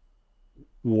like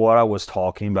what I was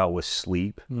talking about with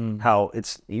sleep, how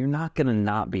you're not going to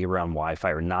not be around Wi-Fi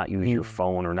or not use your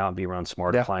phone or not be around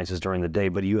smart appliances during the day,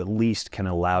 but you at least can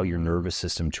allow your nervous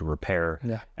system to repair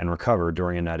and recover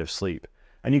during a night of sleep.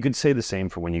 And you could say the same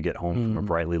for when you get home from a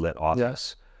brightly lit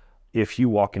office. If you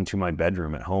walk into my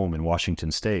bedroom at home in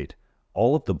Washington State,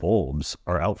 all of the bulbs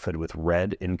are outfitted with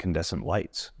red incandescent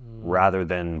lights rather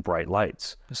than bright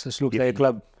lights. This looks like a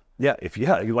club. Yeah,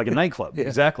 like a nightclub,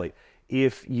 exactly.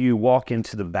 If you walk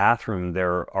into the bathroom,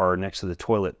 there are next to the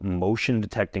toilet motion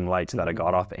detecting lights that I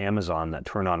got off Amazon that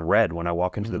turn on red when I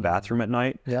walk into the bathroom at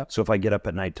night. So if I get up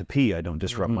at night to pee, I don't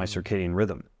disrupt my circadian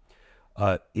rhythm.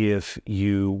 If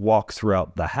you walk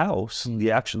throughout the house,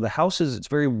 the house it's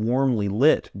very warmly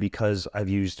lit because I've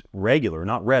used regular,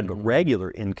 not red, but regular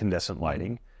incandescent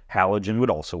lighting. Halogen would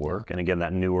also work. And again,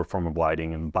 that newer form of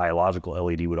lighting and biological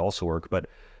LED would also work. But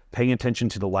paying attention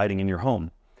to the lighting in your home.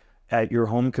 At your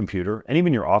home computer, and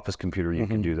even your office computer, you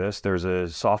can do this. There's a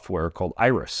software called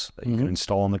Iris that you can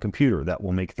install on the computer that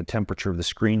will make the temperature of the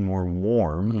screen more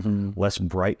warm, less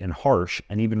bright and harsh,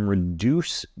 and even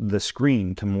reduce the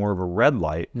screen to more of a red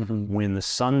light when the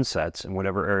sun sets in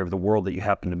whatever area of the world that you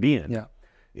happen to be in.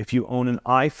 If you own an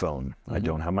iPhone, I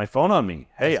don't have my phone on me.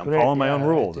 Hey, I'm following my own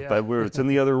rules. It's in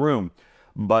the other room.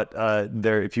 But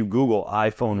if you Google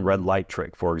iPhone red light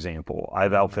trick, for example,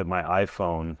 I've outfitted my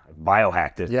iPhone,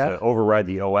 biohacked it to override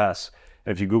the OS.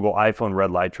 And if you Google iPhone red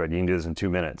light trick, you can do this in 2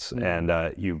 minutes. And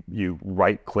you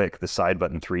right click the side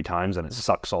button 3 times, and it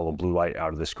sucks all the blue light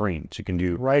out of the screen. So you can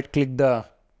do right click the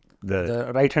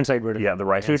right hand side button. Yeah, the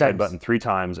right hand side button 3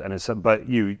 times, and but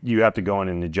you have to go in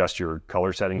and adjust your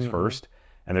color settings first.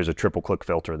 And there's a triple click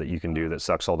filter that you can do that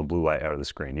sucks all the blue light out of the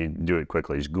screen. You do it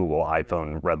quickly. Just Google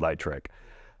iPhone red light trick.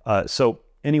 So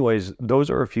anyways,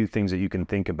 those are a few things that you can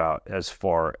think about as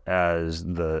far as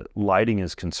the lighting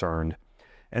is concerned.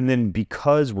 And then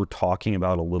because we're talking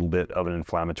about a little bit of an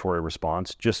inflammatory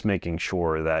response, just making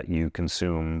sure that you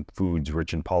consume foods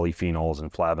rich in polyphenols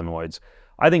and flavonoids.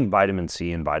 I think vitamin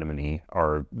C and vitamin E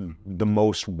are the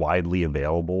most widely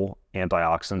available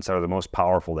antioxidants that are the most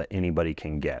powerful that anybody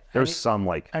can get. There's some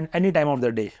like... And any time of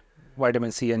the day,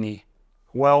 vitamin C and E.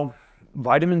 Well,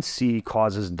 vitamin C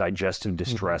causes digestive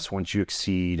distress once you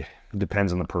exceed,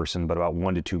 depends on the person, but about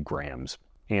 1 to 2 grams.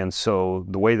 And so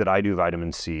the way that I do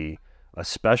vitamin C,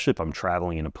 especially if I'm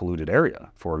traveling in a polluted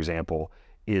area, for example,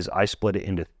 is I split it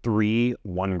into 3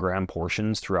 1-gram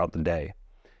portions throughout the day.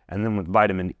 And then with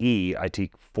vitamin E, I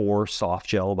take 4 soft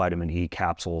gel vitamin E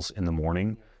capsules in the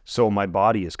morning. So my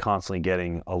body is constantly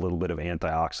getting a little bit of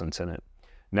antioxidants in it.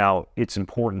 Now, it's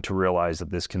important to realize that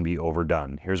this can be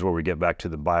overdone. Here's where we get back to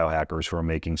the biohackers who are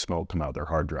making smoke come out their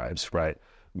hard drives, right?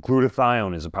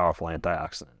 Glutathione is a powerful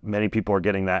antioxidant. Many people are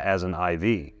getting that as an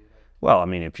IV. Well, I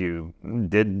mean, if you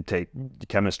did take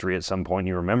chemistry at some point and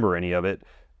you remember any of it,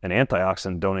 an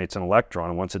antioxidant donates an electron,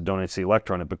 and once it donates the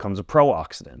electron, it becomes a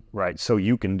pro-oxidant, right? So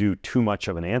you can do too much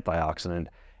of an antioxidant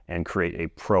and create a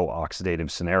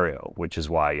pro-oxidative scenario, which is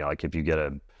why, like, if you get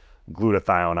a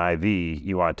glutathione IV,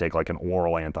 you want to take like an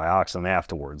oral antioxidant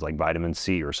afterwards, like vitamin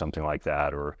C or something like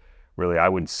that. Or really, I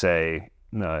would say,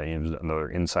 another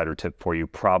insider tip for you,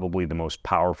 probably the most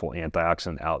powerful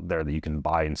antioxidant out there that you can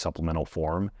buy in supplemental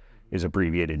form is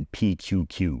abbreviated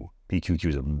PQQ. PQQ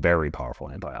is a very powerful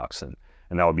antioxidant.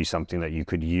 And that would be something that you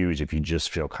could use if you just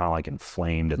feel kind of like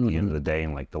inflamed at the end of the day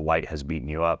and like the light has beaten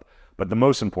you up. But the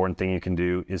most important thing you can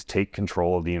do is take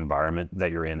control of the environment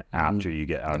that you're in after you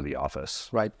get out of the office.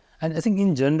 Right. And I think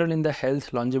in general, in the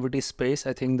health longevity space,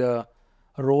 I think the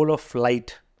role of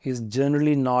light is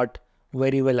generally not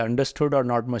very well understood or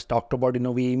not much talked about.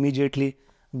 We immediately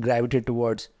gravitate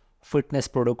towards fitness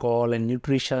protocol and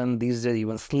nutrition, these days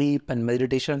even sleep and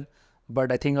meditation.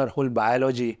 But I think our whole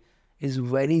biology is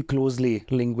very closely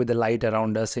linked with the light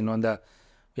around us. We,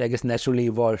 I guess, naturally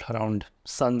evolved around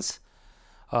sun's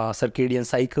circadian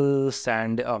cycles,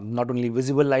 and not only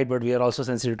visible light, but we are also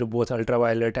sensitive to both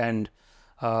ultraviolet and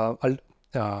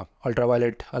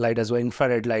ultraviolet light as well,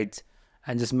 infrared lights.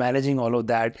 And just managing all of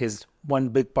that is one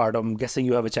big part. I'm guessing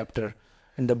you have a chapter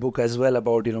in the book as well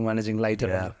about managing light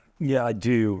around. Yeah, I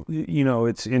do.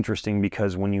 It's interesting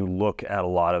because when you look at a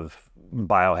lot of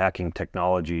biohacking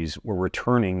technologies, we're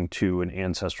returning to an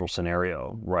ancestral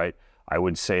scenario, right? I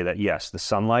would say that yes, the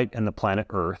sunlight and the planet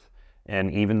Earth, and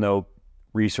even though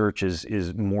research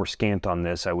is more scant on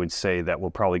this, I would say that we're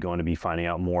probably going to be finding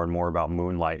out more and more about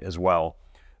moonlight as well,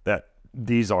 that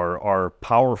these are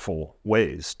powerful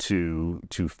ways to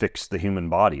fix the human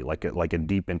body, like a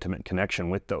deep, intimate connection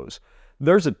with those.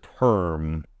 There's a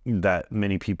term that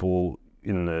many people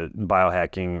in the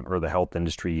biohacking or the health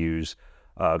industry use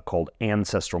called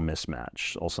ancestral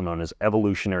mismatch, also known as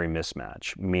evolutionary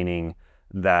mismatch, meaning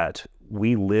that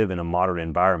we live in a modern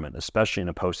environment, especially in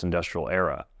a post-industrial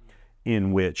era,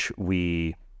 in which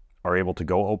we are able to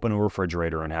go open a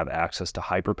refrigerator and have access to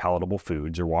hyper-palatable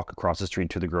foods or walk across the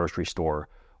street to the grocery store,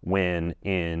 when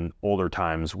in older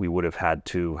times we would have had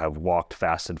to have walked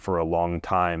fasted for a long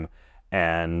time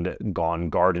and gone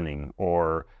gardening,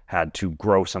 or had to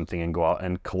grow something and go out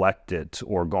and collect it,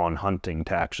 or gone hunting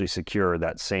to actually secure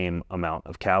that same amount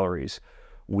of calories.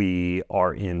 We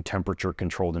are in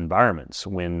temperature-controlled environments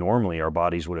when normally our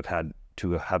bodies would have had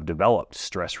to have developed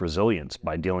stress resilience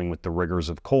by dealing with the rigors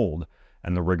of cold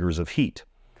and the rigors of heat.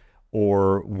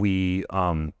 Or we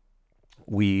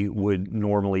would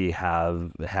normally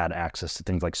have had access to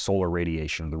things like solar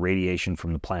radiation, the radiation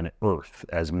from the planet Earth,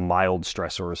 as mild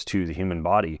stressors to the human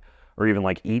body, or even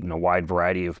like eating a wide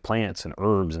variety of plants and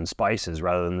herbs and spices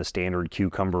rather than the standard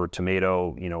cucumber,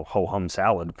 tomato, ho-hum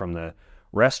salad from the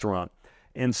restaurant.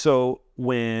 And so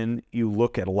when you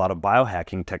look at a lot of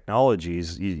biohacking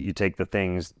technologies, you take the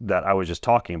things that I was just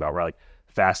talking about, right? Like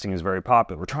fasting is very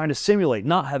popular. We're trying to simulate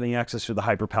not having access to the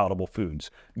hyperpalatable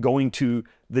foods. Going to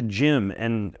the gym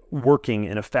and working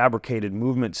in a fabricated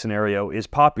movement scenario is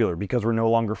popular because we're no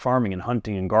longer farming and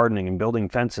hunting and gardening and building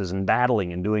fences and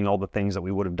battling and doing all the things that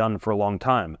we would have done for a long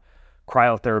time.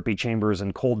 Cryotherapy chambers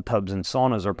and cold tubs and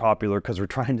saunas are popular because we're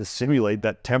trying to simulate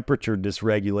that temperature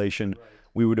dysregulation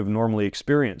we would have normally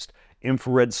experienced.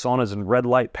 Infrared saunas and red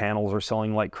light panels are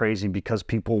selling like crazy because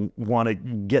people want to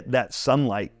get that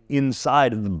sunlight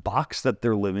inside of the box that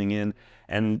they're living in.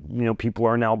 And, people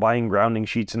are now buying grounding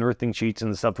sheets and earthing sheets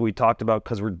and the stuff that we talked about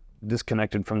because we're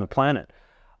disconnected from the planet.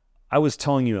 I was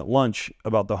telling you at lunch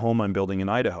about the home I'm building in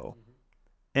Idaho.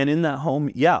 And in that home,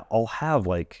 I'll have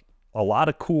like a lot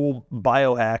of cool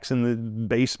biohacks in the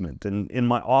basement and in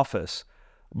my office,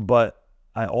 but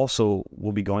I also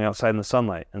will be going outside in the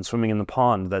sunlight and swimming in the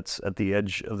pond that's at the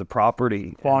edge of the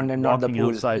property. Pond and not the pool.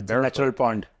 It's a natural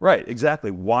pond. Right,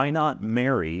 exactly. Why not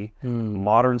marry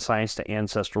modern science to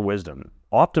ancestral wisdom?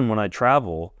 Often when I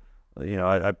travel,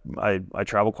 I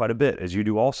travel quite a bit, as you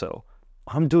do also.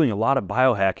 I'm doing a lot of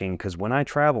biohacking because when I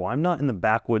travel, I'm not in the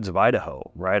backwoods of Idaho,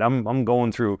 right? I'm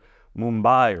going through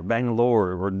Mumbai or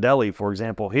Bangalore or Delhi, for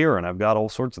example, here, and I've got all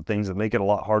sorts of things that make it a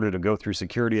lot harder to go through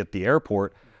security at the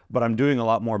airport. But I'm doing a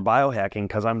lot more biohacking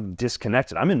because I'm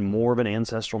disconnected. I'm in more of an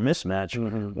ancestral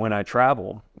mismatch when I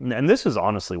travel. And this is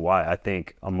honestly why I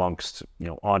think amongst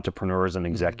entrepreneurs and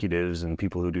executives and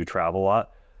people who do travel a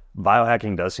lot,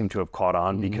 biohacking does seem to have caught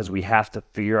on because we have to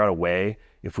figure out a way,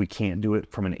 if we can't do it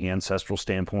from an ancestral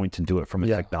standpoint, to do it from a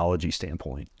technology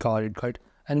standpoint. Got it.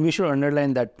 And we should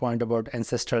underline that point about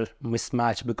ancestral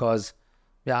mismatch because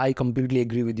I completely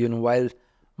agree with you. While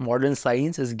modern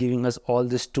science is giving us all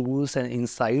these tools and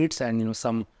insights and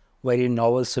some very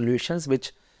novel solutions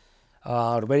which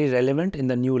are very relevant in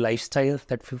the new lifestyle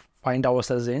that we find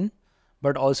ourselves in,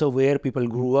 but also where people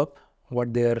grew up,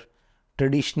 what their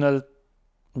traditional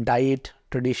diet,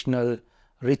 traditional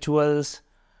rituals,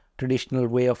 traditional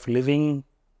way of living,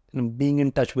 being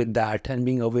in touch with that and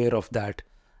being aware of that,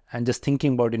 and just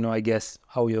thinking about, I guess,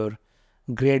 how your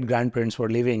great grandparents were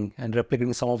living and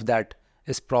replicating some of that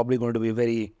is probably going to be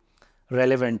very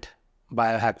relevant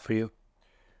biohack for you.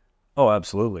 Oh,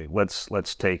 absolutely.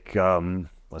 Let's take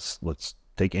let's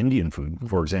take Indian food,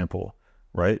 for example,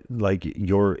 right? Like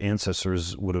your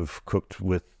ancestors would have cooked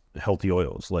with healthy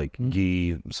oils like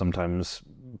ghee, sometimes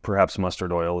perhaps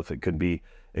mustard oil if it could be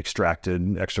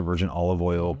extracted, extra virgin olive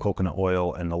oil, coconut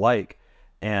oil, and the like.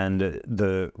 And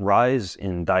the rise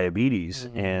in diabetes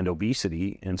and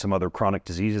obesity and some other chronic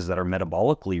diseases that are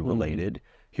metabolically related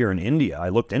here in India. I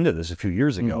looked into this a few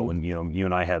years ago when you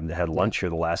and I had lunch here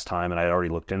the last time, and I had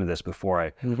already looked into this before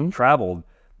I traveled.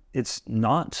 It's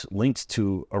not linked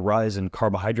to a rise in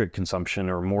carbohydrate consumption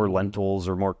or more lentils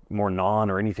or more naan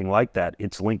or anything like that.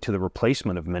 It's linked to the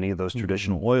replacement of many of those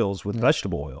traditional oils with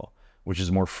vegetable oil, which is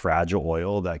more fragile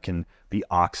oil that can be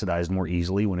oxidized more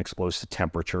easily when exposed to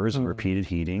temperatures and repeated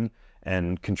heating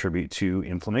and contribute to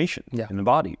inflammation in the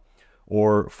body.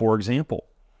 Or, for example,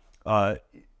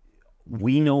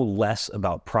 we know less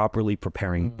about properly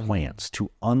preparing plants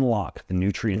to unlock the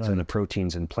nutrients and the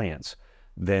proteins in plants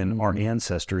than our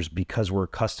ancestors, because we're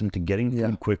accustomed to getting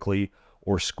food quickly,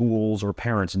 or schools or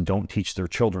parents don't teach their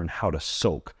children how to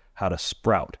soak, how to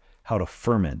sprout, how to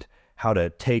ferment, how to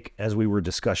take, as we were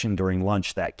discussing during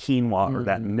lunch, that quinoa or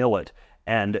that millet,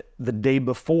 and the day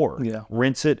before,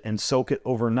 rinse it and soak it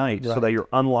overnight so that you're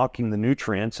unlocking the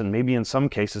nutrients, and maybe in some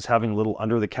cases having a little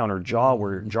under-the-counter jar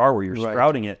where you're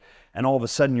sprouting it, and all of a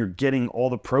sudden you're getting all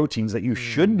the proteins that you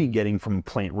should be getting from a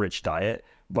plant-rich diet,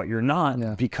 but you're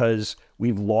not because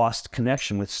we've lost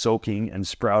connection with soaking and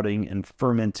sprouting and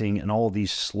fermenting and all of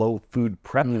these slow food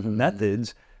prep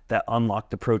methods that unlock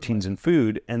the proteins in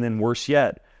food. And then worse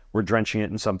yet, we're drenching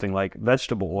it in something like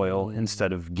vegetable oil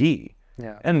instead of ghee.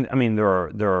 And I mean, there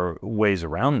are ways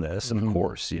around this, of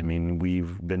course. I mean,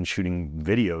 we've been shooting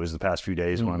videos the past few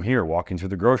days when I'm here, walking through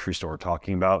the grocery store,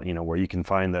 talking about, where you can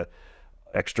find the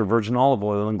extra virgin olive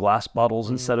oil in glass bottles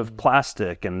instead of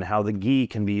plastic, and how the ghee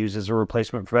can be used as a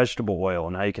replacement for vegetable oil,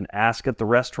 and how you can ask at the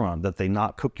restaurant that they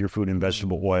not cook your food in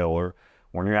vegetable oil, or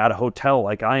when you're at a hotel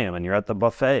like I am and you're at the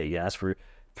buffet, you ask for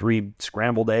 3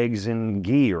 scrambled eggs in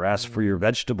ghee, or ask for your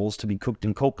vegetables to be cooked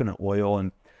in coconut oil.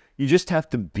 And you just have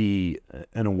to be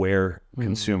an aware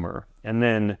consumer. And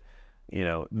then,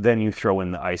 then you throw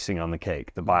in the icing on the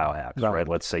cake, the biohacks, right?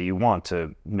 Let's say you want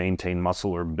to maintain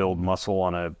muscle or build muscle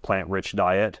on a plant-rich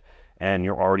diet, and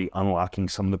you're already unlocking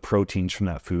some of the proteins from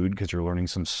that food because you're learning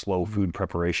some slow food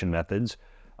preparation methods.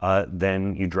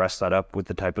 Then you dress that up with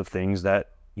the type of things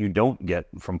that you don't get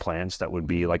from plants that would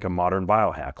be like a modern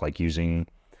biohack, like using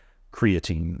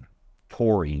creatine,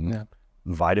 taurine,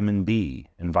 vitamin B,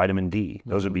 and vitamin D.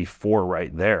 Those would be 4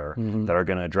 right there that are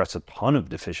going to address a ton of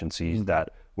deficiencies that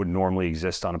would normally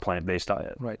exist on a plant-based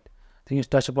diet. Right. I think you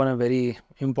touched upon a very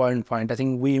important point. I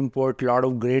think we import a lot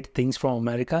of great things from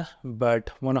America, but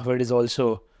one of it is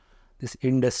also this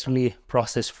industrially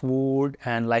processed food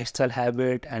and lifestyle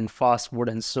habit and fast food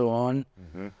and so on.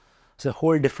 It's a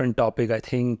whole different topic. I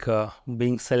think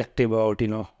being selective about,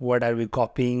 what are we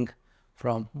copying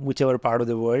from whichever part of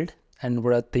the world, and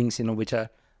what are things, which are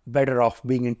better off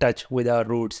being in touch with our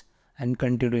roots and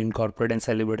continue to incorporate and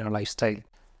celebrate our lifestyle.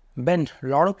 Ben, a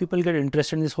lot of people get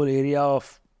interested in this whole area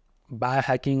of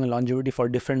biohacking and longevity for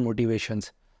different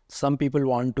motivations. Some people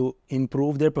want to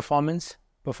improve their performance.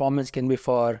 Performance can be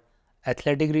for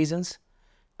athletic reasons,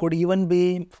 could even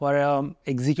be for an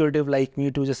executive like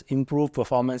me to just improve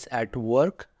performance at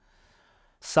work.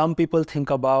 Some people think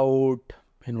about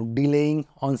delaying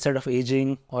onset of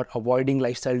aging or avoiding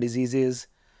lifestyle diseases.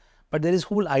 But there is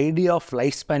whole idea of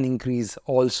lifespan increase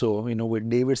also, with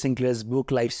David Sinclair's book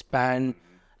Lifespan,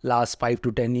 last 5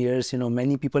 to 10 years,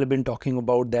 many people have been talking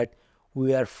about that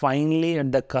we are finally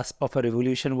at the cusp of a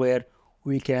revolution where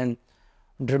we can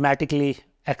dramatically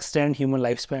extend human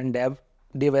lifespan.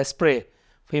 Dave Asprey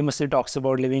famously talks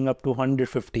about living up to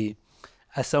 150.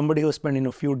 As somebody who spent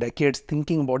a few decades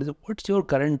thinking about it, what's your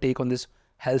current take on this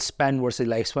health span versus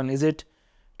lifespan? Is it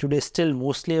today still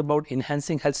mostly about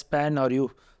enhancing health span, or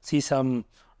you see some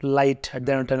light at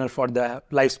the end of the tunnel for the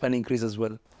lifespan increase as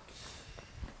well?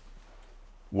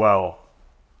 Well,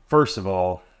 first of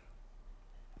all,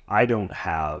 I don't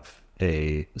have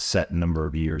a set number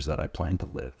of years that I plan to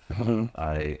live.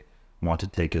 I want to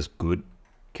take as good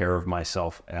care of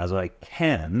myself as I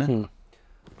can,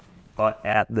 but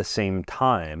at the same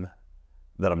time,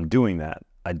 that I'm doing that.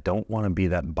 I don't want to be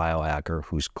that biohacker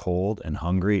who's cold and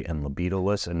hungry and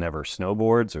libidoless and never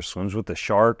snowboards or swims with the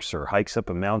sharks or hikes up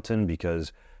a mountain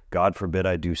because God forbid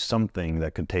I do something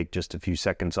that could take just a few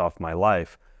seconds off my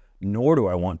life. Nor do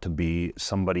I want to be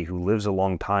somebody who lives a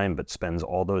long time but spends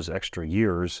all those extra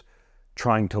years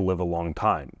trying to live a long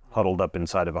time, huddled up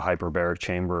inside of a hyperbaric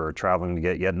chamber or traveling to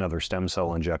get yet another stem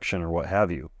cell injection or what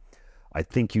have you. I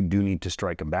think you do need to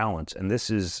strike a balance. And this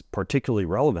is particularly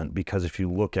relevant because if you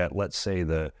look at, let's say,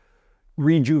 the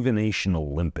Rejuvenation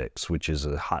Olympics, which is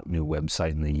a hot new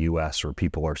website in the US where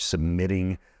people are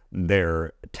submitting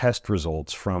their test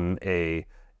results from a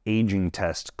aging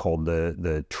test called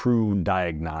the True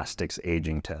Diagnostics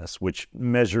Aging Test, which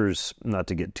measures, not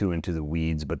to get too into the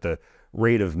weeds, but the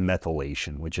rate of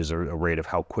methylation, which is a rate of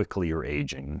how quickly you're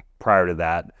aging. Prior to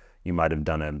that, you might have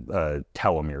done a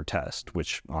telomere test,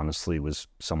 which honestly was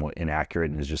somewhat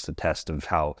inaccurate and is just a test of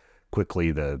how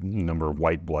quickly the number of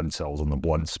white blood cells in the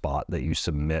blood spot that you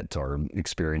submit are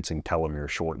experiencing telomere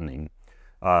shortening.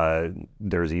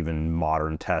 There's even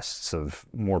modern tests of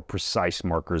more precise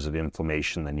markers of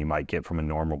inflammation than you might get from a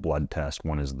normal blood test.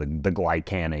 One is the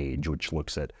glycan age, which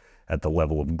looks at the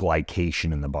level of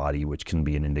glycation in the body, which can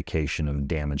be an indication of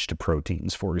damage to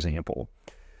proteins, for example.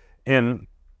 And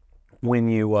when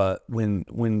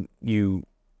you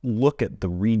look at the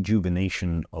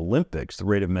Rejuvenation Olympics, the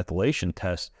rate of methylation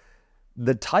test,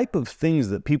 the type of things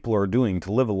that people are doing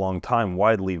to live a long time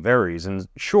widely varies. And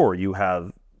sure, you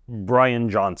have Brian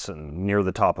Johnson near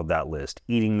the top of that list,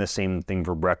 eating the same thing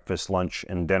for breakfast, lunch,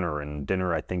 and dinner. And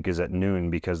dinner, I think, is at noon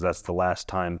because that's the last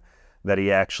time that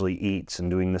he actually eats,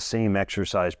 and doing the same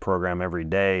exercise program every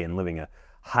day and living a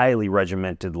highly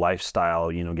regimented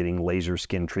lifestyle, getting laser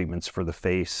skin treatments for the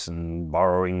face and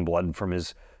borrowing blood from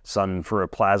his son for a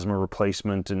plasma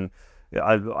replacement. And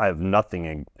I have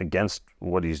nothing against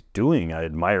what he's doing. I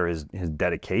admire his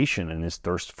dedication and his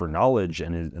thirst for knowledge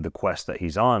and the quest that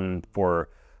he's on for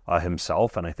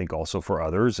himself, and I think also for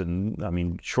others. And I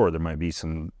mean, sure, there might be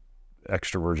some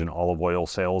extra virgin olive oil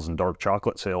sales and dark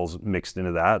chocolate sales mixed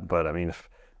into that, but I mean, if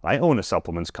I own a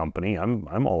supplements company,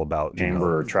 I'm all about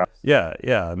chamber. Yeah,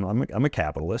 I'm a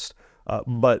capitalist.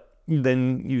 But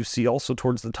then you see also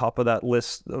towards the top of that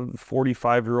list, a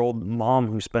 45-year-old mom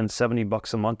who spends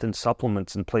 $70 a month in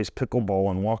supplements and plays pickleball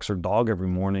and walks her dog every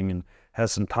morning and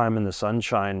has some time in the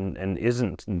sunshine and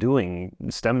isn't doing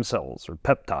stem cells or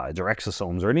peptides or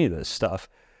exosomes or any of this stuff.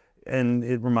 And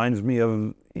it reminds me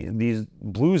of these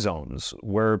blue zones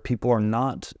where people are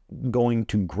not going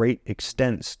to great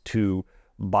extents to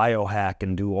biohack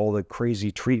and do all the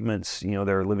crazy treatments.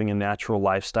 They're living a natural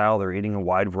lifestyle. They're eating a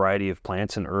wide variety of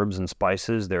plants and herbs and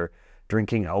spices. They're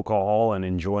drinking alcohol and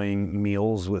enjoying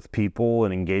meals with people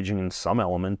and engaging in some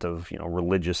element of,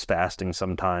 religious fasting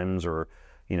sometimes, or,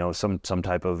 some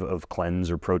type of cleanse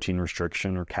or protein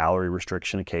restriction or calorie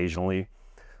restriction occasionally.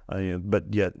 But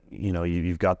yet,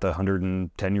 you've got the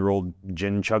 110-year-old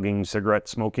gin-chugging,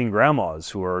 cigarette-smoking grandmas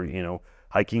who are,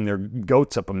 hiking their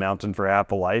goats up a mountain for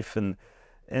half a life.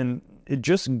 And it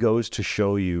just goes to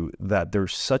show you that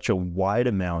there's such a wide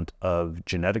amount of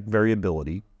genetic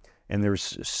variability, and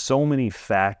there's so many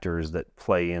factors that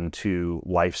play into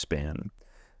lifespan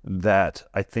that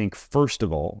I think, first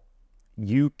of all,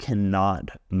 you cannot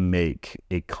make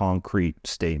a concrete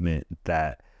statement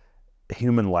that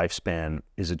human lifespan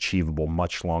is achievable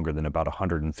much longer than about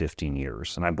 115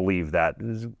 years. And I believe that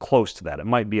is close to that. It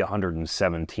might be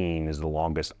 117 is the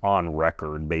longest on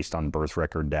record based on birth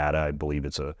record data. I believe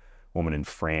it's a woman in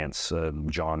France,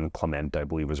 Jean Clement, I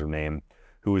believe was her name,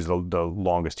 who is the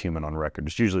longest human on record.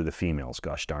 It's usually the females,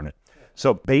 gosh darn it.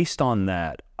 So based on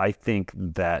that, I think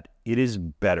that it is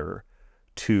better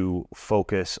to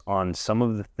focus on some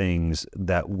of the things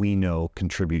that we know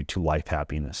contribute to life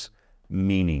happiness,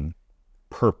 meaning,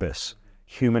 purpose,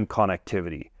 human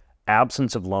connectivity,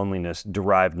 absence of loneliness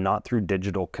derived not through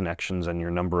digital connections and your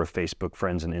number of Facebook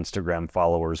friends and Instagram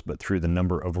followers, but through the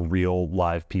number of real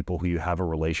live people who you have a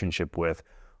relationship with,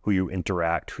 who you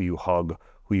interact, who you hug,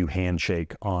 who you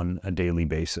handshake on a daily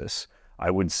basis.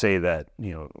 I would say that,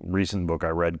 recent book I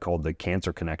read called The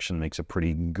Cancer Connection makes a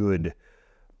pretty good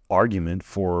argument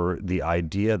for the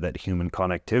idea that human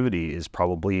connectivity is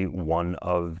probably one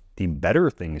of the better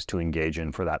things to engage in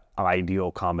for that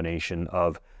ideal combination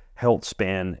of health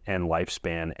span and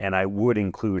lifespan. And I would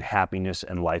include happiness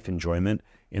and life enjoyment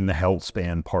in the health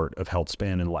span part of health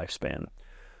span and lifespan.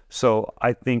 So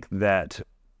I think that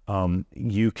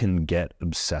you can get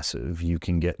obsessive, you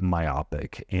can get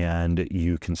myopic, and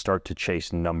you can start to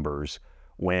chase numbers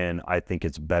when I think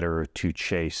it's better to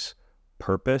chase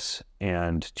purpose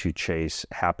and to chase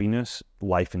happiness,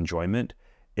 life enjoyment,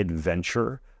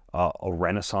 adventure, a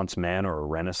Renaissance man or a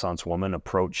Renaissance woman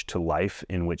approach to life,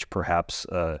 in which perhaps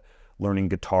learning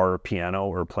guitar or piano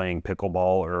or playing pickleball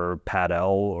or padel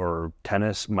or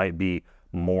tennis might be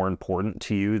more important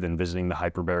to you than visiting the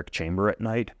hyperbaric chamber at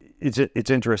night. It's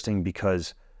interesting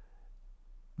because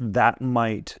that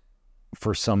might,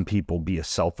 for some people, be a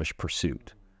selfish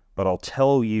pursuit. But I'll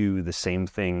tell you the same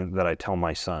thing that I tell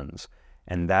my sons,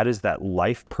 and that is that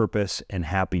life purpose and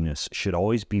happiness should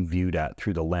always be viewed at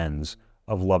through the lens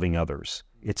of loving others.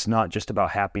 It's not just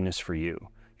about happiness for you.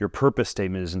 Your purpose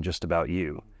statement isn't just about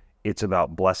you. It's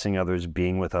about blessing others,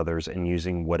 being with others, and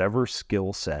using whatever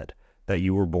skill set that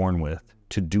you were born with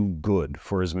to do good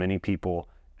for as many people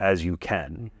as you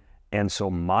can. And so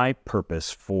my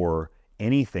purpose for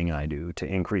anything I do to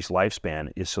increase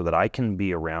lifespan is so that I can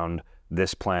be around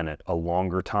this planet a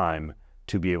longer time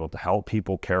to be able to help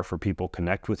people, care for people,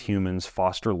 connect with humans,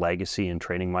 foster legacy in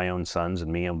training my own sons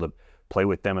and being able to play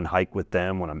with them and hike with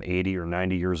them when I'm 80 or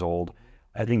 90 years old.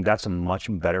 I think that's a much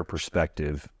better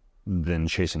perspective than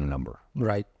chasing a number.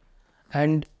 Right.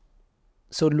 And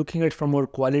so looking at it from a more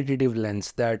qualitative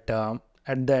lens, that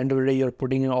at the end of the day, you're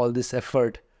putting in all this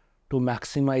effort to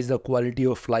maximize the quality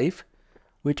of life,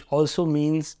 which also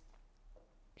means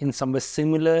in some way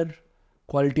similar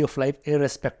quality of life,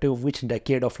 irrespective of which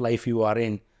decade of life you are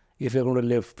in. If you're going to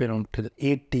live, till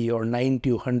 80 or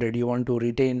 90 or 100, you want to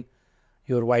retain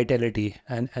your vitality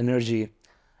and energy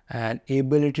and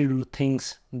ability to do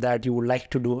things that you would like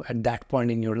to do at that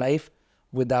point in your life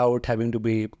without having to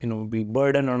be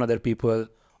burdened on other people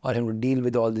or having to deal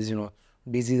with all these,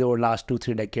 diseases over last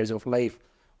 2-3 decades of life.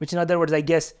 Which in other words, I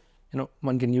guess,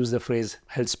 one can use the phrase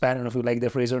health span. I don't know if you like the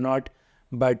phrase or not,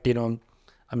 but,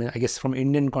 I guess from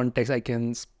Indian context, I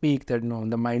can speak that, the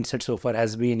mindset so far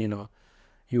has been,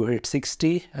 you hit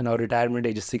 60 and our retirement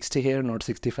age is 60 here, not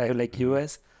 65 like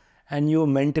US. And you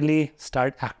mentally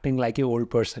start acting like an old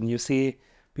person. You see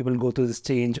people go through this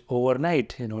change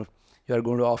overnight. You are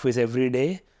going to office every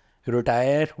day. You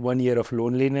retire, 1 year of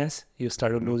loneliness. You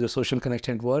start to lose your social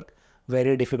connection at work.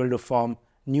 Very difficult to form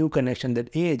new connection that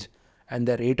age. And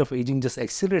the rate of aging just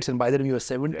accelerates. And by the time you are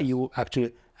 70, yes, you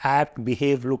actually act,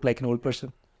 behave, look like an old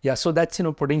person. Yeah, so that's,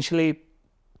 potentially,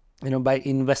 by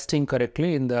investing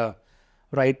correctly in the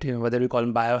right, whether we call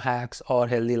them biohacks or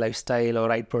healthy lifestyle or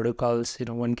right protocols,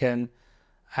 one can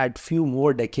add few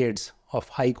more decades of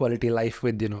high quality life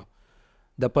with,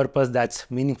 the purpose that's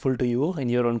meaningful to you in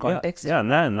your own context. Yeah,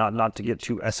 and then not to get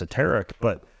too esoteric,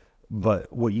 but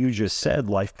what you just said,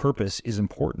 life purpose is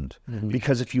important.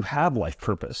 Because if you have life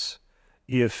purpose,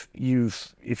 if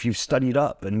you've studied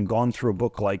up and gone through a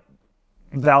book like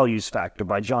Values Factor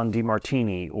by John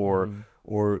DeMartini or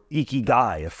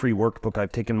Ikigai, a free workbook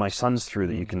I've taken my sons through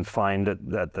that you can find at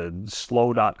the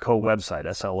slow.co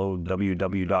website,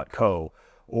 slow.co,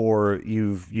 or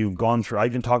you've gone through, I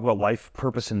even talk about life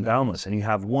purpose and boundless, and you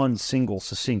have one single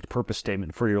succinct purpose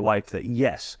statement for your life that,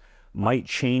 yes, might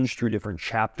change through different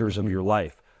chapters of your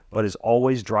life, but is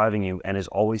always driving you and is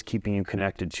always keeping you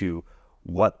connected to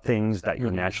what things that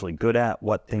you're naturally good at,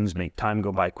 what things make time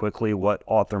go by quickly, what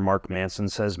author Mark Manson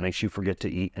says makes you forget to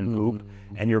eat and poop,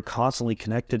 and you're constantly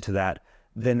connected to that,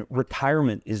 then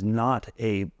retirement is not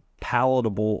a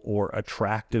palatable or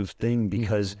attractive thing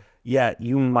because, yeah,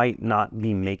 you might not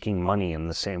be making money in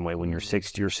the same way when you're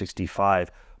 60 or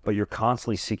 65, but you're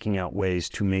constantly seeking out ways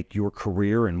to make your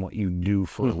career and what you do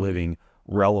for a living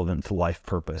relevant to life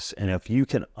purpose. And if you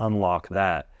can unlock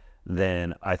that,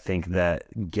 then I think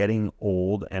that getting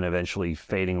old and eventually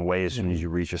fading away as soon as you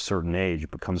reach a certain age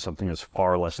becomes something that's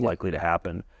far less likely to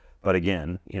happen. But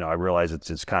again, I realize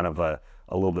it's kind of a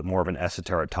little bit more of an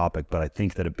esoteric topic, but I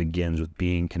think that it begins with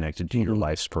being connected to your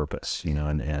life's purpose,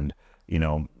 and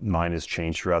mine has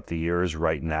changed throughout the years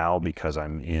right now because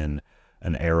I'm in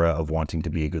an era of wanting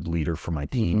to be a good leader for my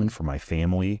team and for my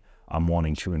family. I'm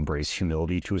wanting to embrace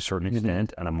humility to a certain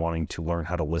extent, and I'm wanting to learn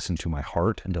how to listen to my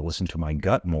heart and to listen to my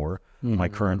gut more. My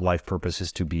current life purpose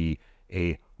is to be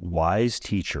a wise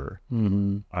teacher.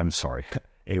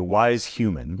 A wise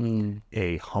human,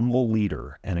 a humble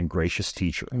leader, and a gracious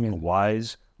teacher. A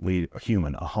wise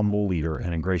human, a humble leader,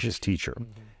 and a gracious teacher.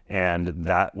 And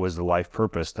that was the life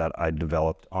purpose that I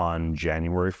developed on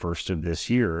January 1st of this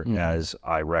year as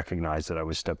I recognized that I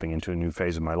was stepping into a new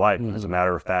phase of my life. As a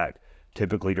matter of fact,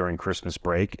 typically during Christmas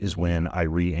break is when I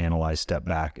reanalyze, step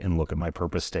back, and look at my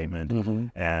purpose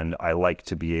statement. And I like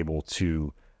to be able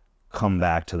to come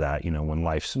back to that, when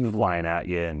life's flying at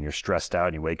you and you're stressed out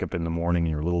and you wake up in the morning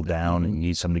and you're a little down and you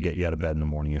need something to get you out of bed in the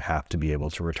morning, you have to be able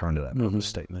to return to that purpose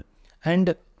statement.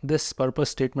 And this purpose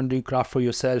statement that you craft for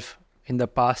yourself in the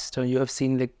past, you have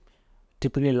seen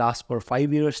typically last for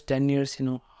 5 years, 10 years,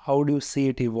 how do you see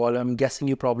it evolve? I'm guessing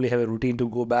you probably have a routine to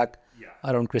go back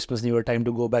around Christmas, New Year time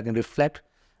to go back and reflect.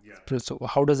 So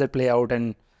how does that play out?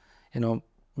 And,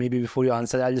 maybe before you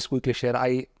answer, I'll just quickly share.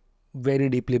 I very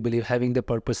deeply believe having the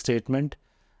purpose statement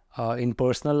in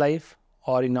personal life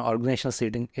or in an organizational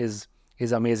setting is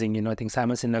amazing. I think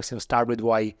Simon Sinek's, start with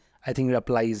why. I think it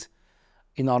applies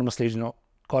enormously.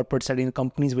 Corporate setting,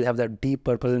 companies will have that deep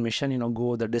purpose and mission,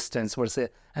 go the distance versus,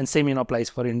 and same, applies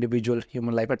for individual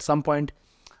human life. At some point,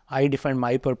 I define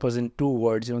my purpose in 2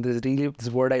 words. There's really this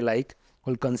word I like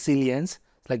called consilience.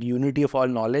 It's like unity of all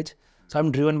knowledge. So I'm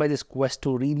driven by this quest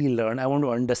to really learn. I want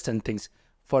to understand things.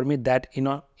 For me, that in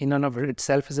and of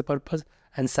itself is a purpose.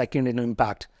 And second,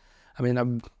 impact. I mean,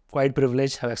 I'm quite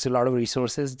privileged, have actually a lot of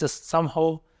resources, just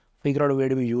somehow figure out a way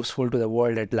to be useful to the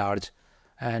world at large.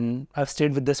 And I've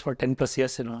stayed with this for 10 plus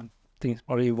years, things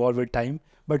probably evolve with time.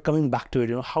 But coming back to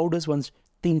it, how does one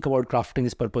think about crafting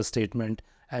this purpose statement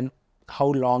and how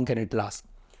long can it last?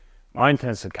 Mine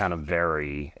tends to kind of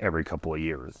vary every couple of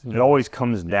years. It always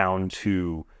comes down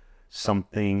to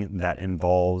something that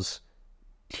involves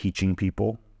teaching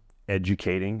people,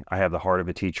 educating. I have the heart of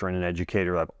a teacher and an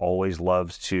educator. I've always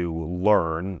loved to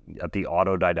learn at the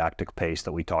autodidactic pace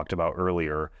that we talked about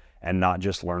earlier, and not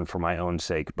just learn for my own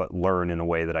sake, but learn in a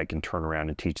way that I can turn around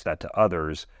and teach that to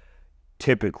others.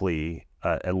 Typically,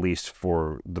 at least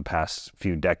for the past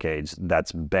few decades,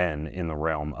 that's been in the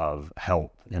realm of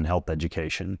health and health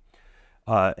education.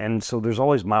 And so there's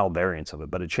always mild variance of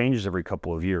it, but it changes every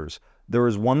couple of years. There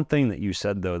is one thing that you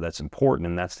said, though, that's important,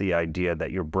 and that's the idea that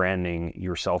you're branding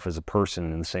yourself as a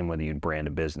person in the same way that you'd brand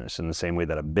a business, in the same way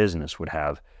that a business would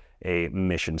have a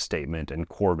mission statement and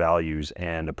core values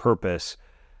and a purpose.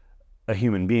 A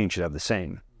human being should have the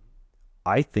same.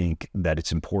 I think that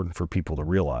it's important for people to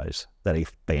realize that a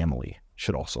family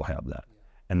should also have that.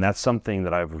 And that's something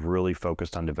that I've really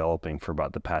focused on developing for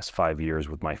about the past 5 years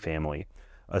with my family.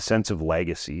 A sense of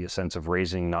legacy, a sense of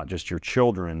raising not just your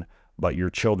children, but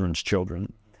your children's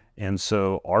children. And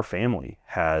so our family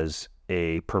has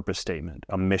a purpose statement,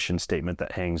 a mission statement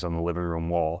that hangs on the living room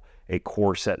wall, a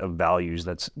core set of values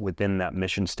that's within that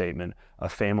mission statement, a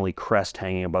family crest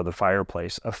hanging above the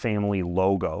fireplace, a family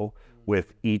logo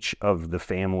with each of the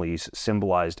families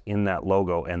symbolized in that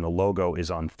logo, and the logo is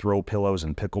on throw pillows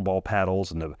and pickleball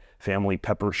paddles and the family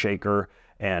pepper shaker,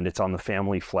 and it's on the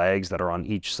family flags that are on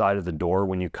each side of the door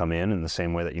when you come in the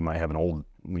same way that you might have an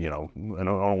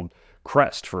old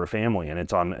crest for a family, and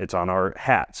it's on our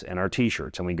hats and our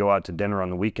t-shirts, and we go out to dinner on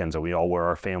the weekends and we all wear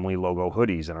our family logo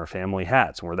hoodies and our family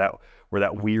hats, and we're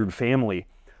that weird family.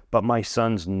 But my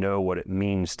sons know what it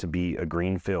means to be a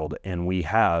Greenfield, and we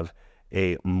have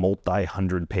a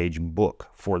multi-100-page book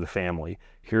for the family.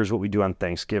 Here's what we do on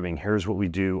Thanksgiving. Here's what we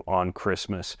do on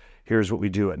Christmas. Here's what we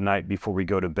do at night before we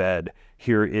go to bed.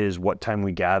 Here is what time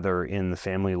we gather in the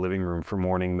family living room for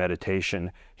morning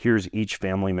meditation. Here's each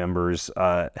family member's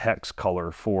hex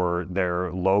color for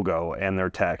their logo and their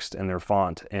text and their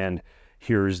font. And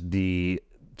here's the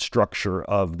structure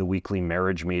of the weekly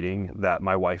marriage meeting that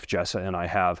my wife Jessa and I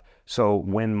have. So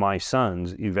when my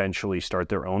sons eventually start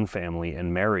their own family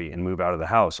and marry and move out of the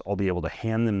house, I'll be able to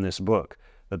hand them this book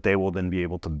that they will then be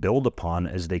able to build upon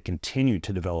as they continue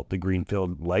to develop the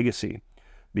Greenfield legacy,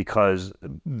 because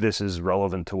this is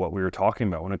relevant to what we were talking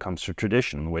about when it comes to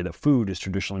tradition, the way that food is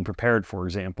traditionally prepared, for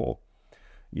example.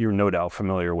 You're no doubt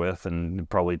familiar with and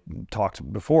probably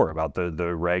talked before about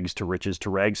the rags to riches to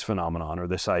rags phenomenon, or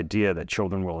this idea that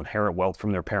children will inherit wealth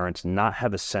from their parents, not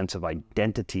have a sense of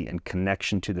identity and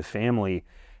connection to the family,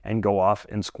 and go off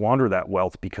and squander that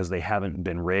wealth because they haven't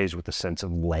been raised with a sense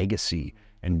of legacy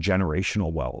and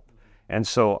generational wealth. And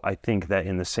so I think that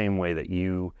in the same way that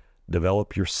you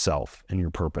develop yourself and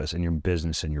your purpose and your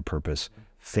business and your purpose,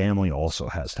 family also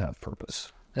has to have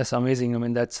purpose. That's amazing. I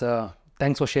mean, that's...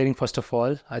 Thanks for sharing, first of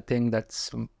all. I think that's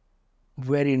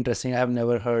very interesting. I have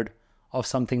never heard of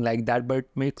something like that, but it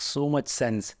makes so much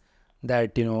sense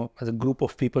that, as a group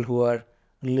of people who are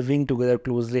living together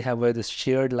closely, have this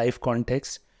shared life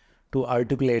context to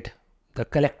articulate the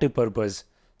collective purpose.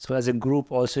 So as a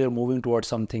group, also you're moving towards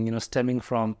something, stemming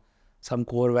from some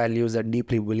core values that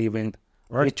deeply believe in,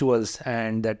 right, rituals,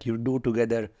 and that you do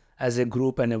together as a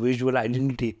group, and a visual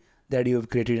identity that you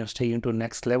have created, taking to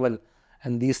next level.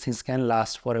 And these things can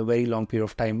last for a very long period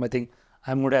of time. I think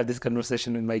I'm going to have this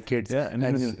conversation with my kids. Yeah, and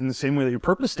in the same way that your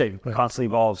purpose statement constantly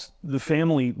evolves, the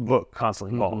family book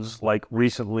constantly evolves. Mm-hmm. Like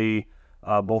recently,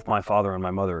 both my father and my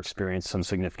mother experienced some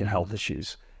significant health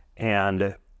issues.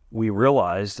 And we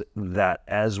realized that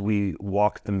as we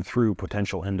walked them through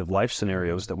potential end-of-life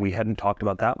scenarios that we hadn't talked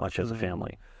about that much as a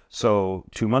family. So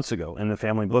 2 months ago in the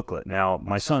family booklet, now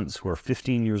my sons, who are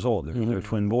 15 years old, they're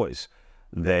twin boys,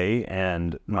 They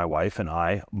and my wife and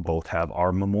I both have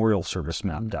our memorial service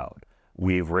mapped out.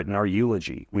 We've written our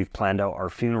eulogy. We've planned out our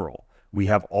funeral. We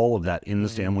have all of that in the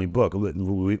family book.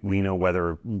 We know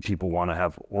whether people want to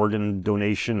have organ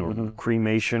donation or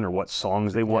cremation, or what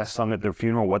songs they want sung at their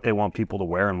funeral, what they want people to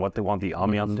wear, and what they want the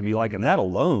ambiance to be like. And that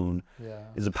alone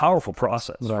is a powerful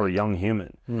process for a young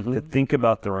human to think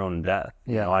about their own death.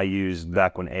 You know, I used,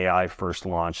 back when AI first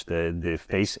launched, the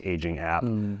face aging app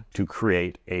to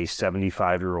create a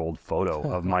 75-year-old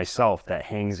photo of myself that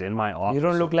hangs in my office. You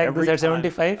don't look like this at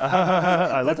 75?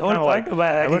 I look kind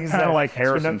of like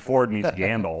Harrison Ford meets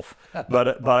Gandalf.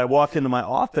 But I walked into my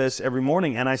office every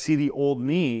morning and I see the old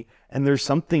me, and there's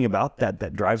something about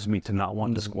that drives me to not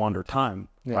want to squander time.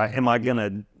 Right? Am I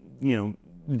gonna,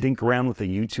 dink around with a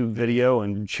YouTube video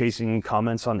and chasing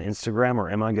comments on Instagram, or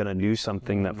am I gonna do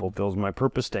something that fulfills my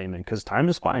purpose statement? Because time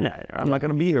is finite. I'm not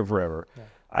gonna be here forever.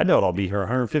 I doubt I'll be here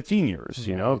 115 years.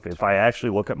 If I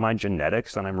actually look at my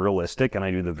genetics and I'm realistic and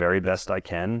I do the very best I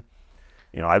can.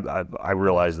 I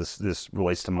realize this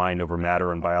relates to mind over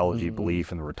matter and biology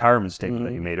belief and the retirement statement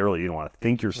that you made earlier. You don't want to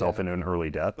think yourself into an early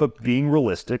death, but being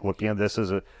realistic, looking at this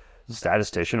as a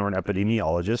statistician or an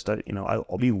epidemiologist,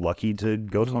 I'll be lucky to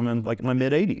go to them in my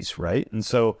mid 80s, right? And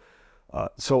so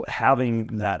having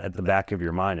that at the back of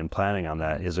your mind and planning on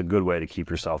that is a good way to keep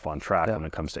yourself on track when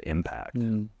it comes to impact.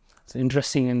 It's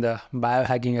interesting, in the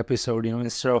biohacking episode,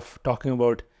 instead of talking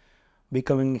about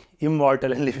becoming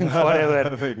immortal and living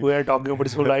forever, we are talking about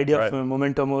this whole idea of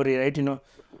memento mori, right?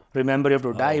 Remember you have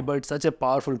to die, but it's such a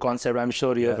powerful concept. I'm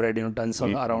sure you have read, tons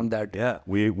around that. Yeah,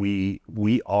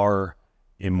 we are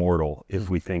immortal if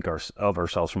we think of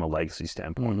ourselves from a legacy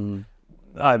standpoint.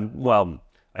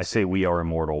 I say we are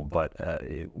immortal, but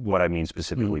what I mean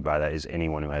specifically by that is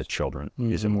anyone who has children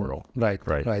is immortal. Right.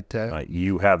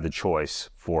 You have the choice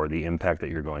for the impact that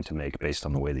you're going to make based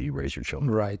on the way that you raise your children.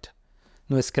 Right.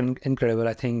 No, it's incredible.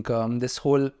 I think this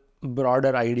whole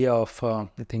broader idea of,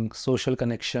 social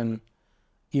connection,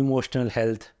 emotional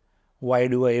health, why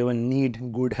do I even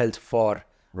need good health for?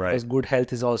 Right. Because good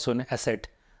health is also an asset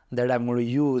that I'm going to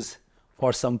use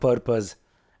for some purpose.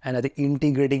 And I think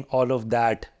integrating all of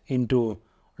that into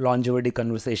longevity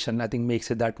conversation, I think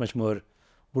makes it that much more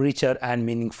richer and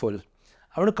meaningful.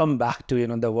 I want to come back to,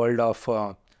 the world of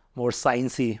more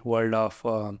sciencey world of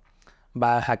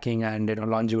biohacking and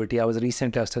longevity. I was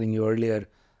telling you earlier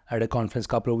at a conference a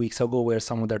couple of weeks ago where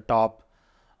some of the top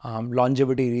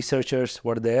longevity researchers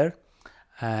were there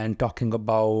and talking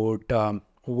about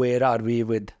where are we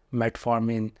with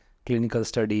metformin clinical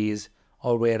studies,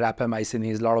 or where rapamycin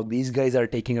is. A lot of these guys are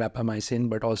taking rapamycin,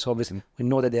 but also obviously we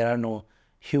know that there are no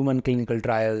human clinical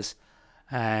trials.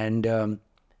 And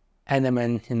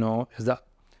NMN,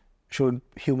 should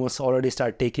humans already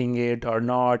start taking it or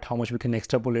not? How much we can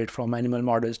extrapolate from animal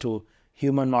models to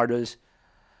human models?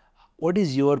 What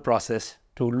is your process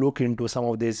to look into some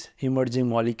of these emerging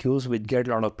molecules which get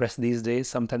a lot of press these days?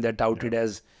 Sometimes they're touted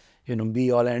as,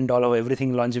 be all end all of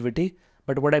everything longevity.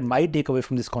 But what I might take away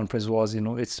from this conference was,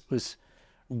 it's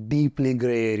deeply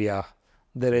gray area.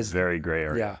 There is very gray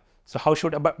area. Yeah. So how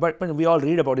should, but we all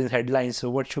read about it in headlines.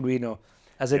 So what should we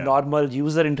as a normal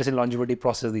user interested in longevity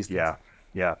process these things?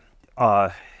 Yeah.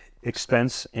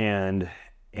 Expense and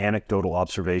anecdotal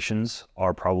observations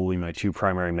are probably my two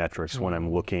primary metrics when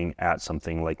I'm looking at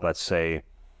something like, let's say,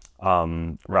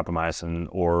 rapamycin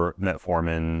or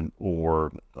metformin,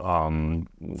 or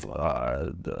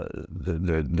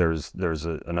there's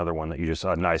another one that you just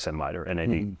saw, niacinamide or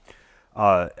NAD.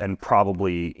 And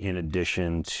probably in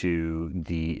addition to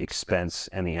the expense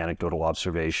and the anecdotal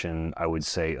observation, I would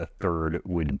say a third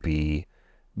would be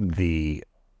the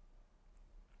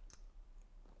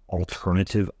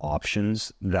alternative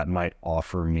options that might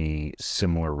offer me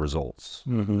similar results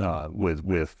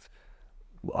with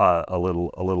a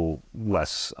little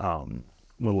less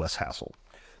hassle.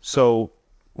 So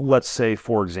let's say,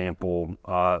 for example,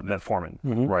 metformin,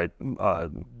 right?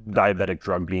 Diabetic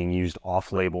drug being used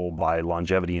off-label by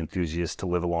longevity enthusiasts to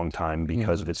live a long time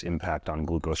because of its impact on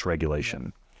glucose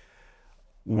regulation.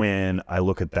 When I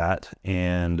look at that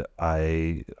and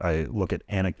I look at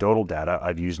anecdotal data,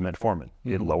 I've used metformin.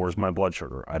 It lowers my blood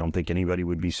sugar. I don't think anybody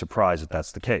would be surprised if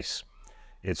that's the case.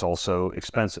 It's also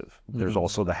expensive. There's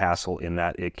also the hassle in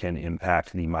that it can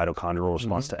impact the mitochondrial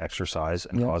response to exercise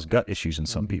and cause gut issues in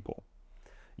some people.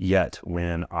 Yet,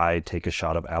 when I take a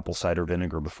shot of apple cider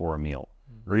vinegar before a meal,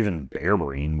 or even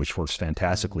berberine, which works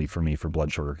fantastically for me for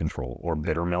blood sugar control, or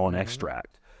bitter melon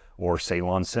extract, or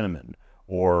Ceylon cinnamon,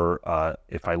 or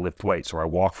if I lift weights or I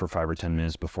walk for 5 or 10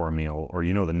 minutes before a meal, or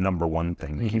the number one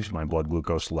thing that keeps my blood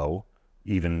glucose low,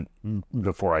 even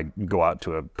before I go out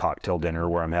to a cocktail dinner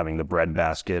where I'm having the bread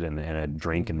basket and a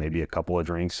drink and maybe a couple of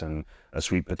drinks and a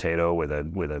sweet potato with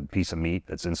a piece of meat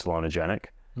that's insulinogenic.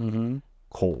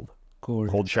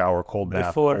 Cold shower, cold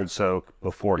bath, cold soak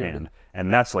beforehand.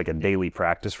 And that's like a daily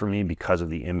practice for me because of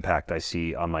the impact I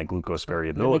see on my glucose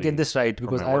variability. Let me get this right,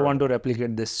 because I want to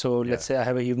replicate this. So let's say I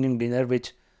have an evening dinner,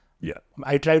 which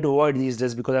I try to avoid these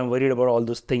days because I'm worried about all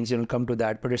those things, come to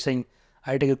that. But you're saying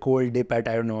I take a cold dip at,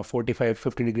 45,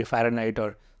 50 degree Fahrenheit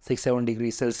or 6, 7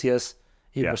 degrees Celsius.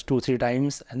 It was 2-3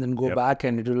 times and then go back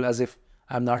and it will as if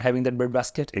I'm not having that bread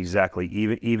basket. Exactly.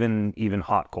 Even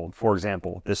hot cold. For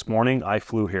example, this morning I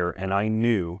flew here and I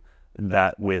knew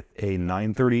that with a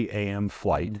 9:30 a.m.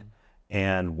 flight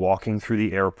and walking through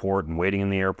the airport and waiting in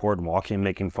the airport and walking and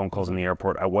making phone calls in the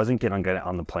airport, I wasn't going to get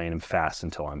on the plane and fast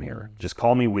until I'm here. Just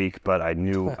call me weak, but I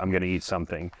knew I'm going to eat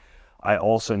something. I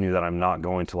also knew that I'm not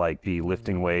going to be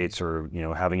lifting weights or,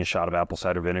 having a shot of apple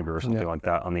cider vinegar or something like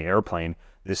that on the airplane.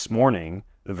 This morning,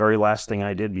 the very last thing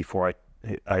I did before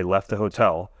I left the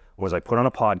hotel was I put on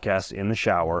a podcast in the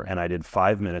shower and I did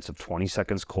 5 minutes of 20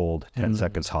 seconds cold, 10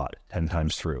 seconds hot, 10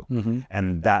 times through.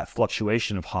 And that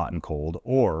fluctuation of hot and cold,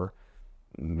 or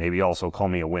maybe also call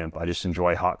me a wimp, I just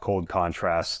enjoy hot cold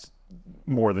contrast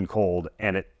more than cold,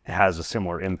 and it has a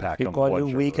similar impact on the blood sugar. We call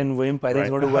you weak and wimp. I think it's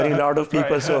going to worry a lot of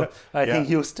people. So I think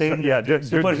you stay in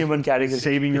superhuman category.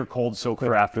 Saving your cold soak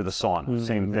for after the sauna.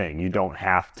 Same thing. You don't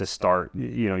have to start,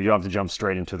 you don't have to jump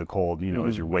straight into the cold,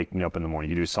 as you're waking up in the morning.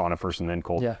 You do sauna first and then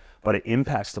cold. But it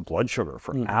impacts the blood sugar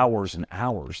for hours and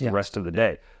hours the rest of the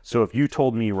day. So if you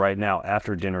told me right now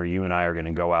after dinner, you and I are going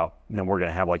to go out and we're going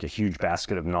to have a huge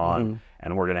basket of naan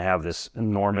and we're going to have this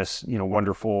enormous,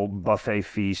 wonderful buffet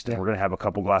feast and we're going to have a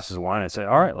couple glasses of wine and say,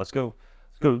 all right, let's go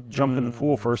jump in the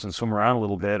pool first and swim around a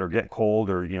little bit or get cold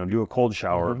or, do a cold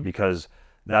shower because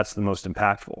that's the most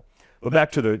impactful. But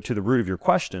back to the root of your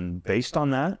question, based on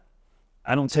that,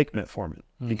 I don't take metformin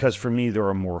because for me, there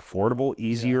are more affordable,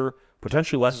 easier,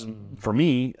 potentially less, for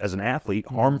me as an athlete,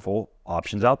 harmful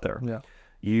options out there.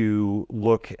 You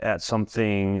look at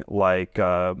something like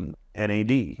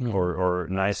NAD or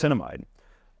niacinamide.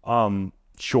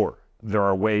 Sure, there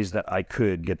are ways that I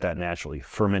could get that naturally.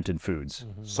 Fermented foods,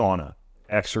 sauna,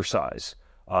 exercise,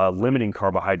 limiting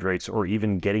carbohydrates, or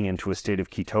even getting into a state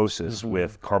of ketosis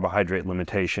with carbohydrate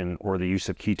limitation or the use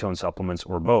of ketone supplements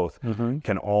or both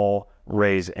can all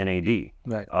raise NAD.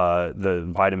 The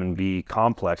vitamin B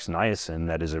complex, niacin,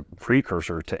 that is a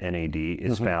precursor to NAD,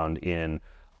 is found in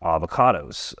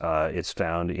avocados. It's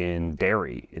found in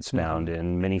dairy. It's found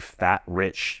in many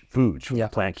fat-rich foods from the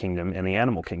plant kingdom and the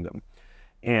animal kingdom.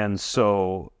 And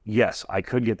so, yes, I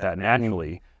could get that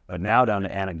naturally, but now down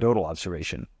to anecdotal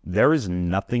observation. There is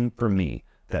nothing for me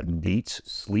that beats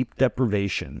sleep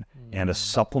deprivation and a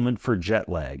supplement for jet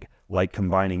lag like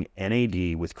combining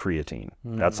NAD with creatine.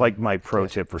 That's like my pro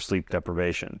tip for sleep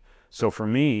deprivation. So for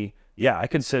me, yeah, I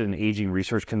could sit in an aging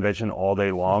research convention all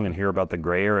day long and hear about the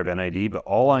gray area of NAD, but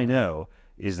all I know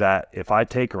is that if I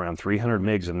take around 300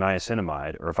 mgs of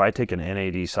niacinamide or if I take an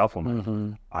NAD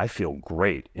supplement, I feel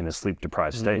great in a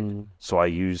sleep-deprived state. So I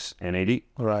use NAD.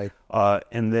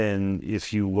 And then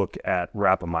if you look at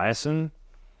rapamycin,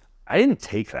 I didn't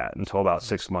take that until about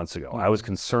 6 months ago. I was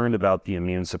concerned about the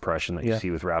immune suppression that you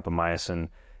see with rapamycin.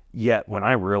 Yet when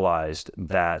I realized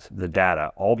that the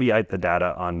data, albeit the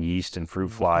data on yeast and fruit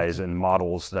flies and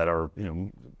models that are,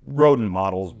 rodent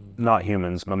models, not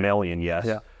humans, mammalian,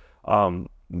 yes.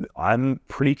 I'm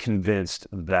pretty convinced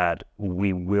that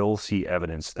we will see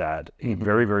evidence that a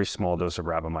very, very small dose of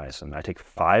rapamycin, I take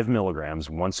 5 milligrams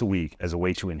once a week as a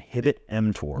way to inhibit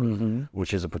mTOR,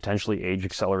 which is a potentially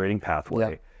age-accelerating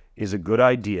pathway, is a good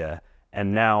idea.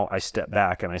 And now I step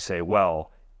back and I say,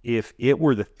 well, if it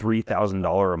were the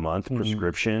 $3,000 a month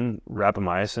prescription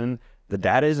rapamycin, the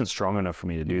data isn't strong enough for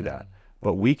me to do that.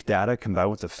 But weak data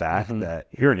combined with the fact that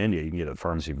here in India, you can get a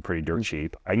pharmacy for pretty dirt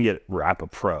cheap. I can get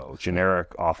Rapapro,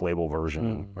 generic off-label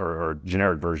version or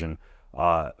generic version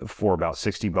for about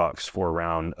 $60 for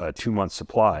around a 2-month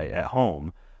supply at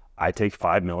home. I take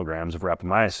 5 milligrams of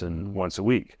rapamycin once a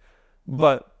week.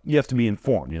 But you have to be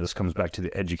informed. This comes back to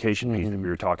the education piece that we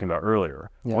were talking about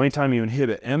earlier. The only time you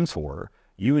inhibit mTOR,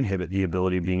 you inhibit the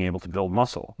ability of being able to build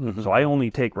muscle. So I only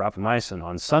take rapamycin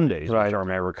on Sundays, which are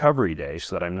my recovery days,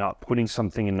 so that I'm not putting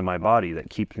something into my body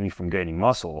that keeps me from gaining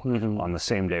muscle on the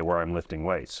same day where I'm lifting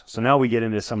weights. So now we get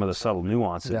into some of the subtle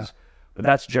nuances, but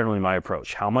that's generally my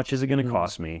approach. How much is it going to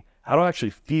cost me? How do I actually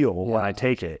feel when I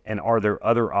take it? And are there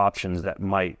other options that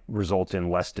might result in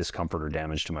less discomfort or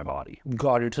damage to my body?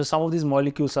 Got it. So some of these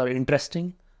molecules are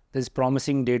interesting. There's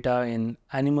promising data in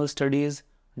animal studies,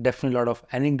 definitely a lot of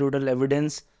anecdotal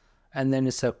evidence. and then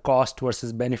it's a cost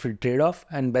versus benefit trade-off,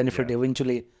 and benefit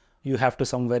eventually you have to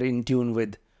somewhere in tune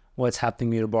with what's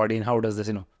happening in your body and how does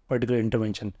this, particular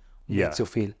intervention makes you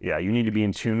feel. Yeah, you need to be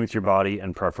in tune with your body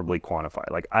and preferably quantify.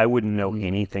 Like I wouldn't know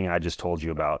anything I just told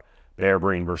you about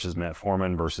Bearbrain versus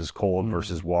metformin versus cold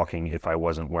versus walking if I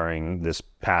wasn't wearing this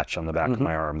patch on the back of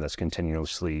my arm that's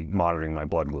continuously monitoring my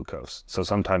blood glucose. So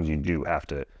sometimes you do have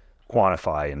to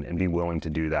quantify and be willing to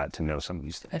do that to know some of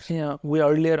these things. We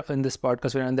earlier in this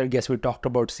podcast with another guest, we talked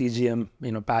about CGM,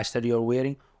 patch that you're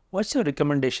wearing. What's your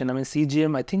recommendation? I mean,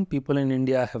 CGM, I think people in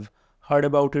India have heard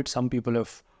about it. Some people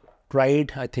have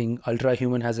tried. I think Ultra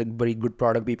Human has a very good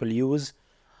product people use.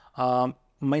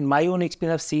 My own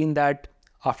experience, I've seen that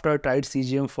after I tried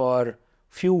CGM for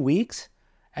few weeks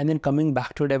and then coming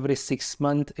back to it every 6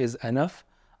 months is enough.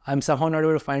 I'm somehow not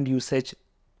able to find usage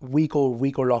week or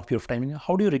long period of time.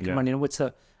 How do you recommend, what's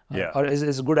or is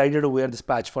it a good idea to wear this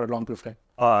patch for a long period of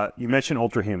time? You mentioned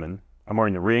Ultra Human. I'm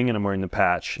wearing the ring and I'm wearing the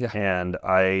patch, and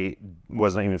I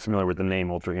wasn't even familiar with the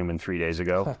name Ultra Human 3 days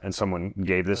ago, and someone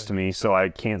gave this to me, so I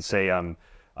can't say I'm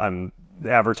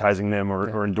advertising them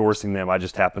or endorsing them. I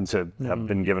just happen to have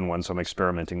been given one, so I'm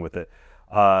experimenting with it.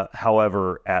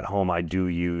 However, at home, I do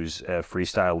use a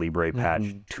Freestyle Libre patch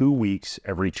 2 weeks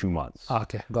every 2 months.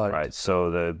 Okay, got it. Right,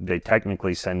 so they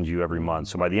technically send you every month.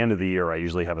 So by the end of the year, I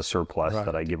usually have a surplus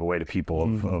that I give away to people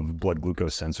of blood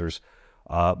glucose sensors.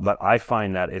 But I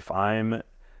find that if I'm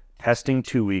testing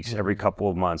 2 weeks every couple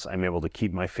of months, I'm able to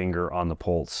keep my finger on the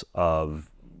pulse of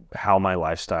how my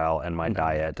lifestyle and my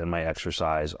diet and my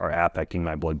exercise are affecting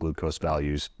my blood glucose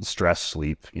values, stress,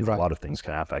 sleep, a lot of things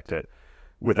can affect it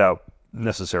without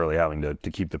necessarily having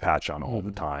to keep the patch on all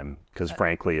the time, because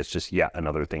frankly it's just yet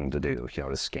another thing to do,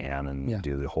 to scan and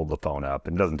hold the phone up.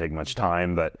 It doesn't take much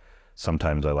time, but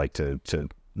sometimes I like to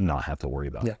not have to worry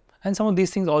about it. And some of these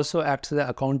things also act as the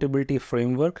accountability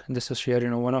framework. Just to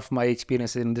share, one of my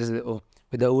experiences in this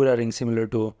with the Oura ring, similar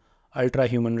to Ultra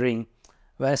Human ring.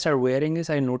 When I started wearing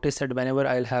this, I noticed that whenever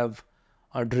I'll have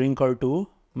a drink or two,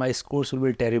 my scores will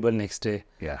be terrible next day.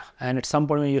 And at some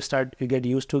point when you get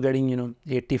used to getting,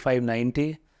 85,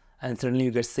 90, and suddenly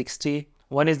you get 60.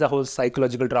 One is the whole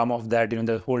psychological drama of that,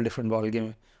 the whole different ball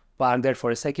game. Park that for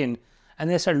a second. And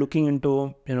then I start looking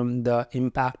into, the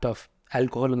impact of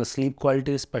alcohol on the sleep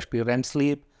quality, especially REM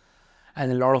sleep.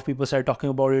 And a lot of people started talking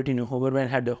about it. Hoverman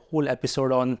had a whole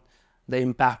episode on the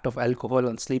impact of alcohol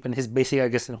on sleep. And his basic, I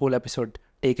guess, the whole episode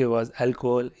takeaway was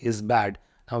alcohol is bad.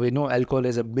 Now we know alcohol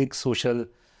is a big social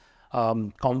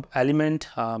element.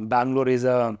 Bangalore is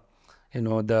the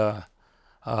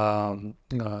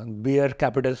beer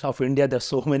capital of India. There's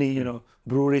so many,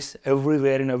 breweries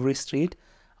everywhere in every street.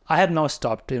 I have now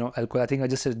stopped, alcohol. I think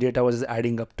the data was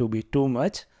adding up to be too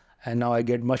much. And now I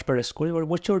get much better score. But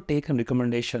what's your take and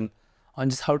recommendation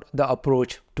on just how the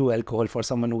approach to alcohol for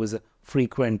someone who is a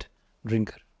frequent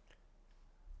drinker?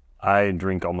 I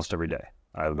drink almost every day.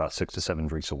 I have about 6 to 7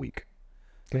 drinks a week.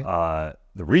 Okay.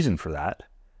 The reason for that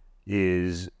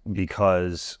is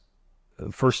because,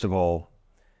 first of all,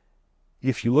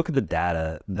 if you look at the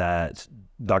data that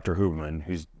Dr. Huberman,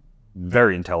 who's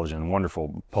very intelligent and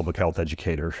wonderful public health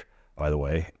educator, by the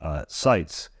way,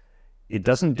 cites, it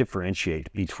doesn't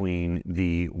differentiate between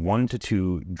the 1 to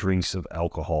 2 drinks of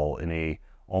alcohol in a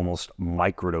almost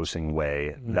microdosing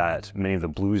way that many of the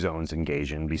blue zones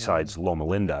engage in, besides Loma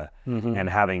Linda, and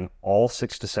having all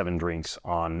 6 to 7 drinks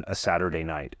on a Saturday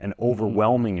night and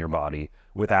overwhelming your body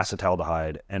with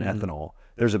acetaldehyde and ethanol.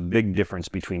 There's a big difference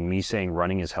between me saying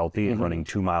running is healthy and running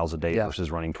 2 miles a day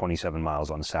versus running 27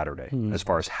 miles on a Saturday, as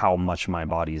far as how much my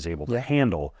body is able to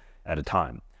handle at a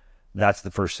time. That's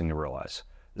the first thing to realize.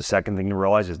 The second thing to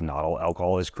realize is not all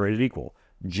alcohol is created equal.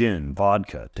 Gin,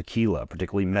 vodka, tequila,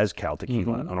 particularly mezcal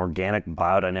tequila, an organic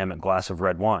biodynamic glass of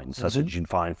red wine, such as you'd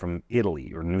find from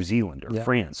Italy or New Zealand or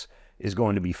France, is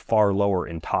going to be far lower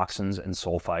in toxins and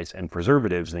sulfites and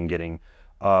preservatives than getting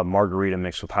a margarita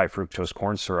mixed with high fructose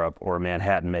corn syrup or a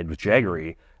Manhattan made with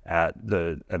Jaggery at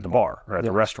the bar or at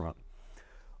the restaurant.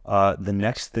 The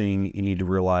next thing you need to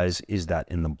realize is that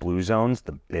in the blue zones,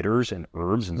 the bitters and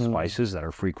herbs and spices that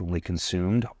are frequently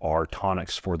consumed are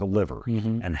tonics for the liver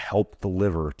and help the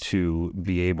liver to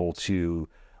be able to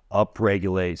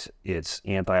upregulate its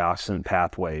antioxidant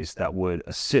pathways that would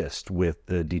assist with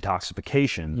the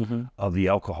detoxification of the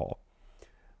alcohol.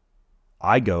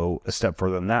 I go a step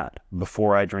further than that.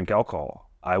 Before I drink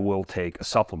alcohol, I will take a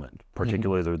supplement.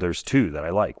 Particularly, there's 2 that I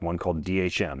like. One called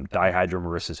DHM,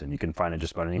 dihydromericin. You can find it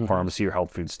just about any pharmacy or health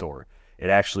food store.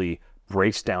 It actually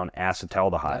breaks down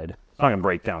acetaldehyde. It's not going to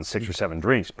break down 6 or 7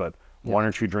 drinks, but 1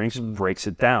 or 2 drinks breaks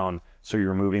it down So you're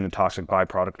removing the toxic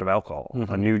byproduct of alcohol.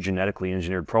 A new genetically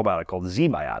engineered probiotic called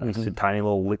Z-Biotics. It's a tiny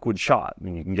little liquid shot. I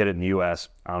mean, you can get it in the US.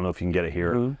 I don't know if you can get it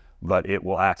here, but it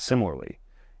will act similarly.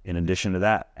 In addition to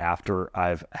that, after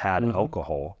I've had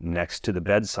alcohol next to the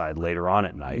bedside later on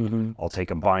at night, I'll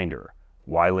take a binder.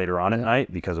 Why later on at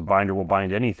night? Because a binder will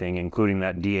bind anything, including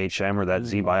that DHM or that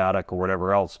Z-biotic or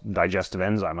whatever else digestive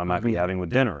enzyme I might be having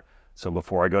with dinner. So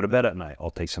before I go to bed at night, I'll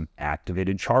take some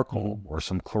activated charcoal or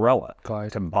some chlorella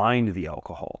to bind the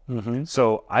alcohol.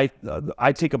 So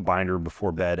I take a binder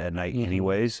before bed at night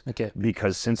anyways,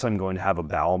 because since I'm going to have a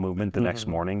bowel movement the next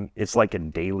morning, it's like a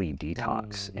daily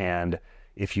detox. And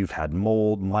if you've had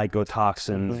mold,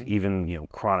 mycotoxins, even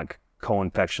chronic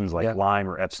co-infections like Lyme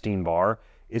or Epstein-Barr,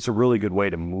 it's a really good way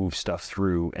to move stuff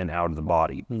through and out of the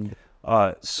body.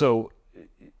 So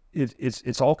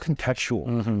it's all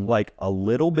contextual. Like a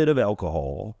little bit of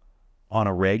alcohol on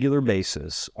a regular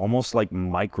basis, almost like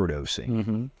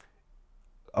microdosing,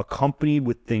 accompanied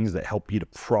with things that help you to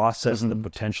process the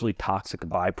potentially toxic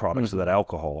byproducts of that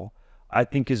alcohol, I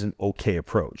think is an okay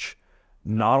approach.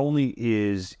 Not only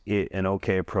is it an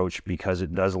okay approach because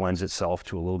it does lend itself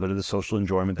to a little bit of the social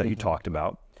enjoyment that you talked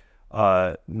about,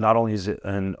 not only is it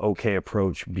an okay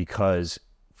approach because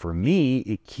for me,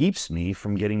 it keeps me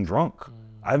from getting drunk.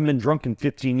 I haven't been drunk in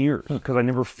 15 years because I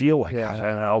never feel like I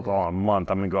had alcohol in a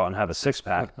month. I'm going to go out and have a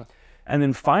six-pack. And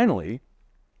then finally,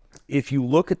 if you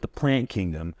look at the plant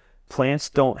kingdom,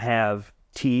 plants don't have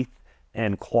teeth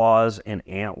and claws and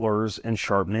antlers and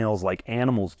sharp nails like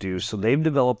animals do. So they've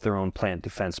developed their own plant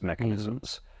defense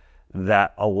mechanisms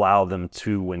that allow them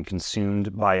to, when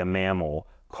consumed by a mammal,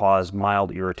 cause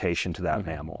mild irritation to that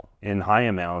mammal. In high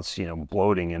amounts,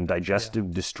 bloating and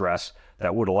digestive distress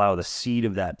that would allow the seed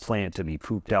of that plant to be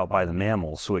pooped out by the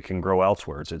mammal so it can grow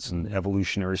elsewhere. It's an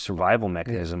evolutionary survival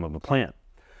mechanism of a plant.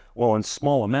 Well, in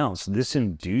small amounts, this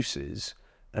induces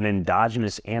an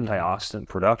endogenous antioxidant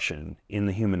production in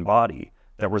the human body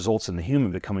that results in the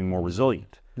human becoming more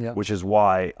resilient, which is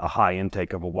why a high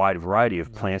intake of a wide variety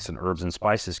of plants and herbs and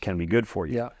spices can be good for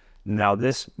you. Now,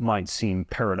 this might seem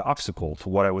paradoxical to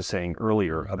what I was saying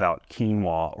earlier about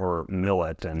quinoa or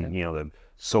millet and, the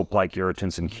soap-like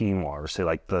irritants in quinoa, or say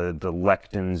like the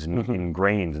lectins in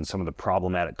grains and some of the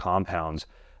problematic compounds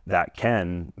that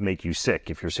can make you sick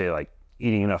if you're, say, like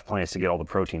eating enough plants to get all the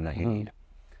protein that you need.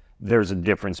 There's a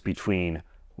difference between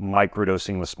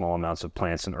microdosing with small amounts of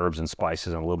plants and herbs and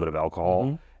spices and a little bit of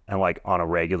alcohol and like on a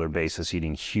regular basis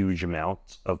eating huge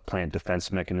amounts of plant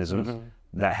defense mechanisms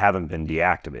that haven't been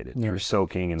deactivated through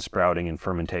soaking and sprouting and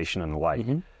fermentation and the like.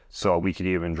 So we could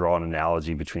even draw an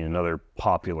analogy between another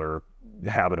popular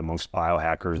habit amongst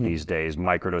biohackers these days,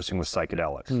 microdosing with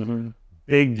psychedelics.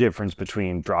 Big difference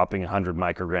between dropping 100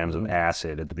 micrograms of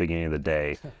acid at the beginning of the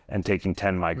day and taking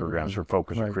 10 micrograms for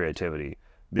focus or creativity.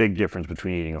 Big difference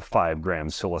between eating a 5-gram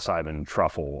psilocybin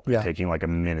truffle and taking like a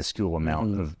minuscule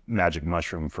amount of magic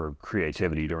mushroom for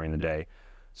creativity during the day.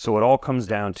 So it all comes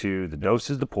down to the dose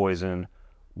is the poison.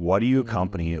 What do you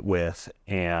accompany it with,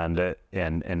 and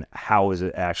how is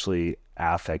it actually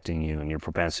affecting you and your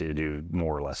propensity to do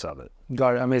more or less of it?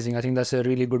 Got it. Amazing. I think that's a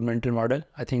really good mental model.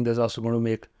 I think that's also going to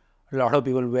make a lot of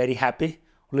people very happy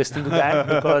listening to that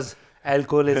because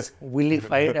alcohol is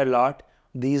vilified a lot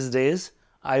these days.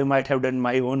 I might have done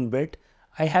my own bit.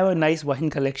 I have a nice wine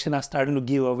collection I'm starting to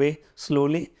give away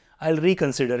slowly. I'll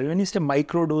reconsider. When you say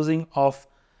microdosing of,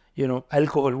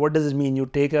 alcohol, what does it mean? You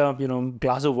take a,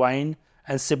 glass of wine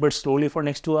and sip it slowly for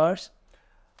next 2 hours?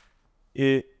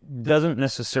 It doesn't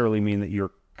necessarily mean that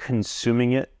you're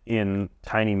consuming it in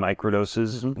tiny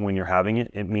microdoses when you're having it.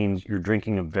 It means you're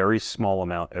drinking a very small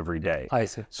amount every day. I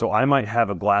see. So I might have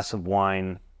a glass of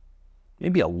wine,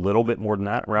 maybe a little bit more than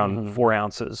that, around 4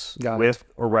 ounces with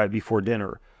or right before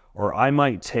dinner. Or I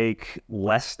might take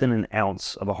less than an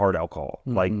ounce of a hard alcohol,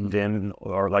 like gin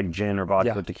or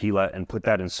vodka or tequila, and put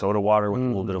that in soda water with a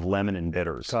little bit of lemon and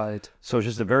bitters. Got it. So it's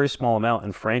just a very small amount.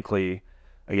 And frankly,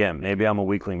 again, maybe I'm a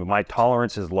weakling, but my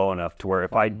tolerance is low enough to where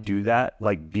if I do that,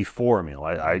 like before a meal,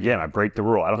 I break the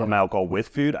rule. I don't have my alcohol with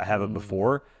food. I have it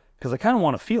before because I kind of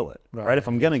want to feel it, right? If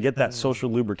I'm going to get that social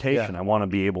lubrication, I want to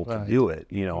be able to do it,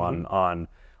 on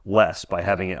less by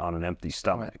having it on an empty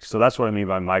stomach. So that's what I mean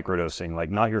by microdosing, like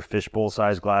not your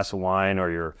fishbowl-sized glass of wine or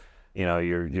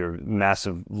your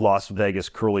massive Las Vegas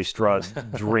curly strut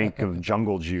drink of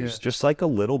jungle juice, just like a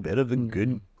little bit of a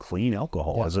good clean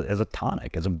alcohol as a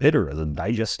tonic, as a bitter, as a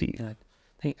digestive. I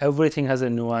think everything has a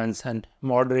nuance and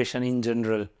moderation in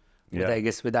general,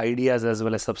 with ideas as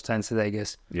well as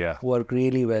substances, work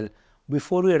really well.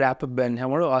 Before we wrap up, Ben, I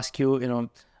want to ask you,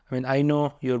 I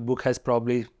know your book has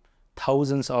probably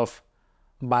thousands of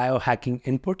biohacking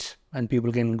inputs, and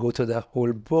people can go through the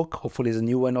whole book. Hopefully there's a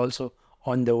new one also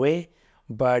on the way.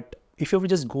 But if you were to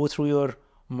just go through your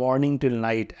morning till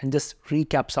night and just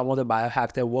recap some of the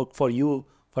biohacks that work for you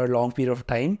for a long period of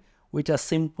time, which are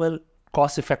simple,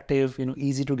 cost effective,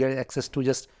 easy to get access to,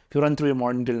 just if you run through your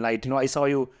morning till night. I saw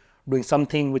you doing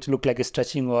something which looked like a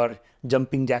stretching or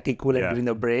jumping jack equivalent during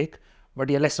the break. But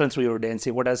yeah, let's run through your day and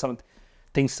see what are some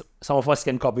things some of us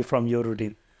can copy from your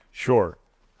routine. Sure.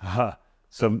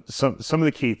 Some of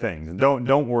the key things.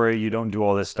 Don't worry, you don't do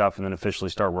all this stuff and then officially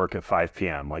start work at 5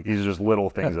 p.m. Like, these are just little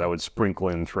things that I would sprinkle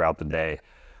in throughout the day.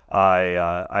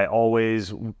 I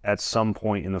always, at some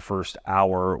point in the first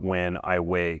hour when I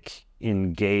wake,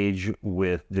 engage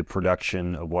with the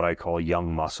production of what I call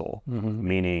young muscle,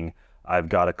 meaning I've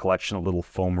got a collection of little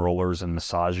foam rollers and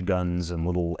massage guns and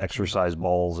little exercise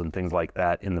balls and things like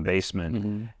that in the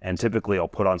basement. And typically I'll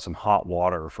put on some hot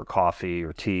water for coffee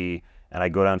or tea, and I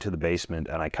go down to the basement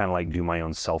and I kind of like do my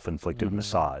own self-inflicted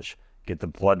massage, get the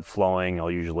blood flowing.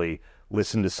 I'll usually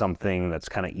listen to something that's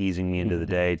kind of easing me into the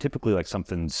day, typically like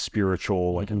something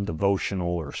spiritual, like a devotional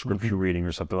or scripture reading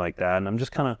or something like that. And I'm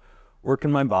just kind of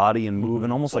working my body and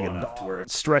moving, almost like a duck where it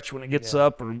stretch when it gets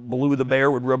up, or Baloo the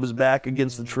bear would rub his back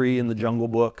against the tree in the Jungle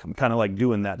Book. I'm kind of like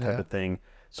doing that type of thing.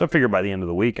 So I figure by the end of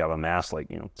the week, I've amassed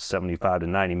 75 to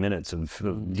 90 minutes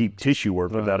of deep tissue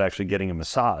work without actually getting a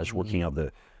massage, working out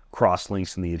the cross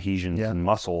links and the adhesions and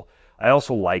muscle. I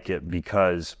also like it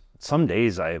because some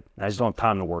days I just don't have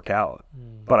time to work out,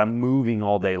 but I'm moving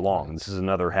all day long. This is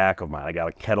another hack of mine. I got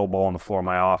a kettlebell on the floor of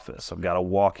my office. I've got a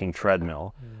walking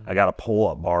treadmill. I got a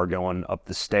pull-up bar going up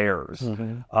the stairs.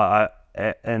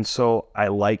 And so I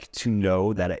like to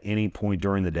know that at any point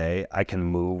during the day, I can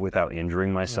move without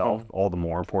injuring myself, all the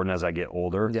more important as I get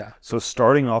older. So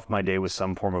starting off my day with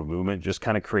some form of movement just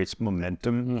kind of creates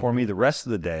momentum for me the rest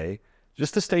of the day,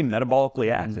 just to stay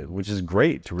metabolically active, which is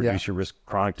great to reduce your risk of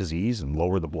chronic disease and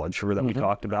lower the blood sugar that we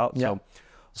talked about. So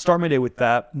start my day with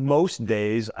that. Most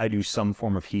days I do some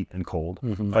form of heat and cold.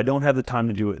 If I don't have the time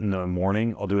to do it in the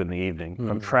morning, I'll do it in the evening.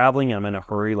 If I'm traveling and I'm in a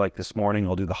hurry like this morning,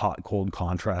 I'll do the hot cold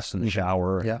contrast in the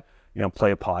shower.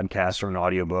 Play a podcast or an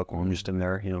audiobook when I'm just in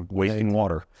there, wasting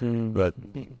water. But,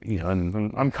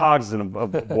 and I'm cognizant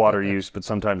of water use, but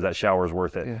sometimes that shower is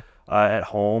worth it. At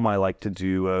home, I like to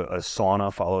do a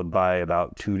sauna followed by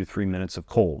about 2 to 3 minutes of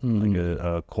cold, like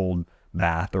a cold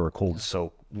bath or a cold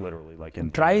soak, literally. Like in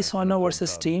dry sauna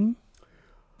versus steam?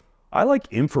 I like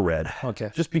infrared,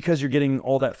 just because you're getting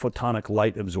all that photonic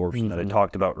light absorption that I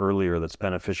talked about earlier that's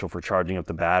beneficial for charging up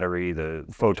the battery. The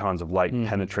photons of light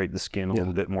penetrate the skin a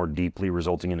little bit more deeply,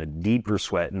 resulting in a deeper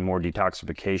sweat and more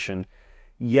detoxification.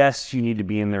 Yes, you need to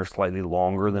be in there slightly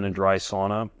longer than a dry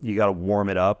sauna. You got to warm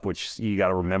it up, which you got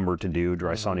to remember to do.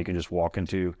 Dry sauna you can just walk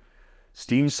into.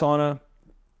 Steam sauna,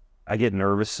 I get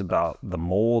nervous about the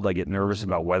mold. I get nervous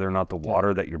about whether or not the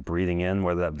water that you're breathing in,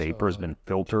 whether that vapor has been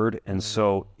filtered. And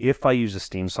so if I use a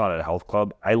steam sauna at a health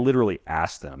club, I literally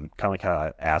ask them, kind of like how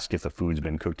I ask if the food's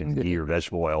been cooked in ghee or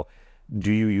vegetable oil,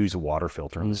 do you use a water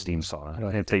filter in the steam sauna?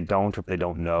 And if they don't, or if they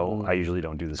don't know, I usually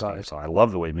don't do the steam sauna. I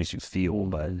love the way it makes you feel,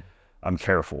 but I'm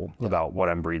careful about what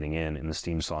I'm breathing in the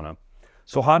steam sauna.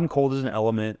 So hot and cold is an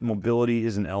element. Mobility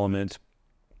is an element.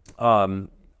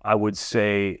 I would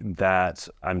say that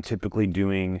I'm typically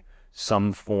doing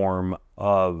some form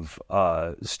of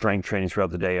strength training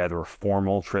throughout the day, either a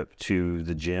formal trip to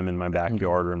the gym in my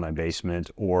backyard or in my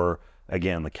basement, or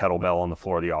again, the kettlebell on the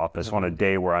floor of the office. On a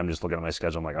day where I'm just looking at my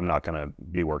schedule, I'm like, I'm not going to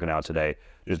be working out today.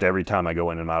 Just every time I go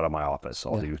in and out of my office,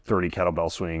 I'll do 30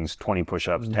 kettlebell swings, 20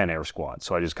 push-ups, 10 air squats.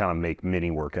 So I just kind of make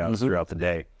mini workouts throughout the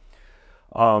day.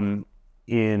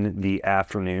 In the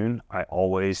afternoon, I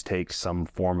always take some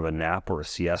form of a nap or a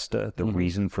siesta. The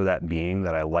reason for that being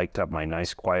that I like to have my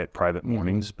nice, quiet, private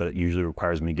mornings, but it usually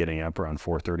requires me getting up around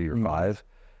 4:30 or 5.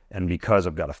 And because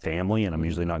I've got a family and I'm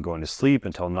usually not going to sleep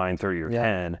until 9:30 or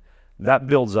 10, that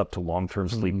builds up to long-term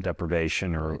sleep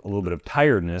deprivation or a little bit of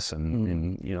tiredness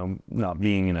and not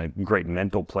being in a great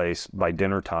mental place by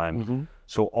dinner time.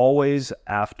 So always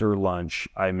after lunch,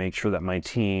 I make sure that my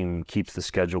team keeps the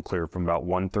schedule clear from about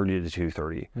 1:30 to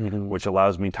 2:30, which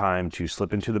allows me time to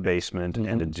slip into the basement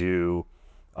and to do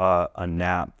a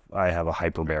nap. I have a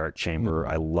hyperbaric chamber.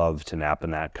 I love to nap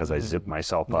in that because I zip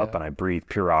myself up and I breathe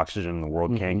pure oxygen and the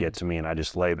world can't get to me, and I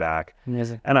just lay back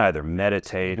and I either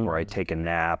meditate or I take a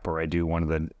nap or I do one of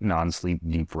the non-sleep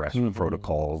deep rest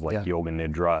protocols like yoga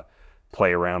nidra,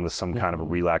 play around with some kind of a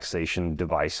relaxation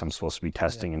device I'm supposed to be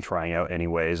testing and trying out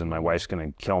anyways, and my wife's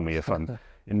going to kill me if I'm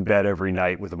in bed every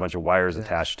night with a bunch of wires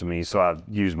attached to me. So I've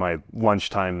used my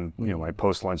lunchtime, my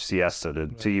post-lunch siesta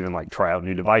to even like try out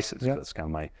new devices. That's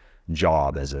kind of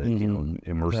job as a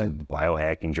immersive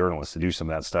biohacking journalist to do some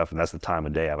of that stuff, and that's the time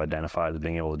of day I've identified as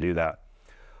being able to do that.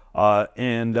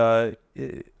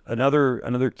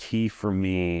 Another key for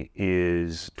me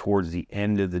is towards the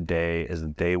end of the day, as the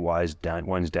day winds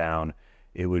down,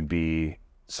 it would be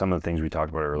some of the things we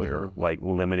talked about earlier, like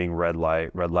limiting red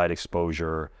light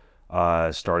exposure,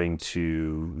 starting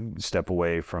to step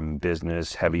away from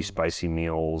business, heavy spicy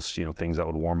meals, things that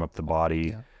would warm up the body.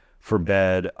 Yeah. For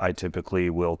bed, I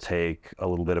typically will take a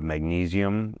little bit of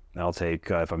magnesium. I'll take,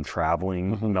 if I'm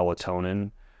traveling, melatonin.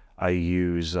 I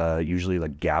use usually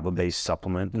like GABA-based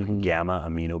supplement. Gamma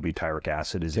aminobutyric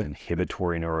acid is an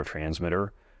inhibitory neurotransmitter.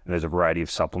 And there's a variety of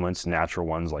supplements, natural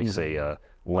ones like say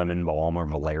lemon balm or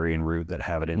valerian root that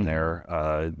have it in there.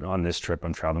 On this trip,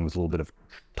 I'm traveling with a little bit of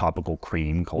topical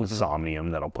cream called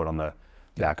Somnium that I'll put on the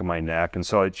back of my neck. And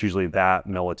so it's usually that,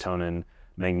 melatonin,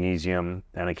 magnesium,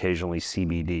 and occasionally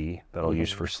CBD that I'll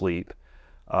use for sleep.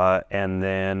 And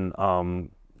then...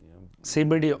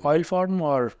 CBD oil form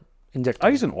or injectable? I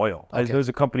use an oil. Okay. There's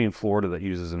a company in Florida that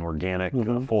uses an organic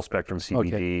full spectrum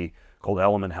CBD called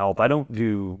Element Health. I don't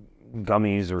do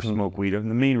gummies or smoke weed. And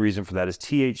the main reason for that is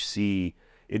THC.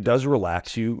 It does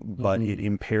relax you, but it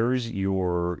impairs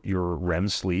your REM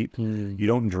sleep. You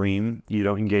don't dream. You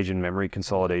don't engage in memory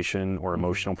consolidation or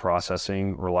emotional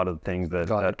processing or a lot of the things that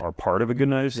are part of a good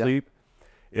night of sleep.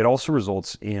 It also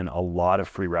results in a lot of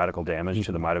free radical damage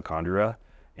to the mitochondria.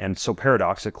 And so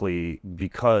paradoxically,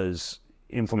 because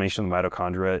inflammation of the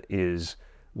mitochondria is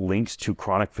linked to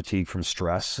chronic fatigue from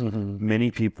stress, many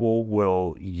people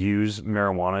will use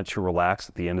marijuana to relax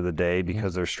at the end of the day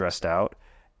because they're stressed out,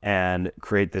 and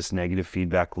create this negative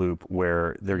feedback loop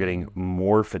where they're getting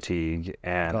more fatigue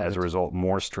and as a result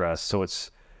more stress. So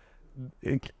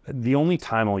the only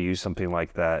time I'll use something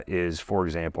like that is, for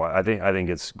example, I think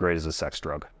it's great as a sex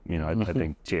drug. I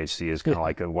think THC is kind of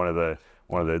like one of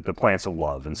the plants of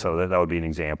love, and so that would be an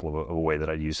example of a way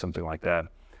that I'd use something like that.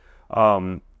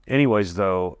 Anyways,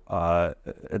 though,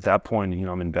 at that point,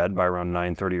 I'm in bed by around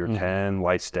 9:30 or 10.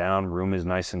 Lights down, room is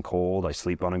nice and cold. I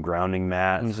sleep on a grounding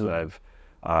mat. So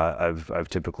I've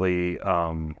typically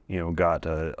got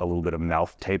a little bit of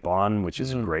mouth tape on, which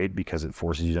is great because it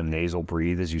forces you to nasal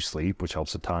breathe as you sleep, which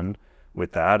helps a ton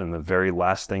with that. And the very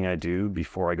last thing I do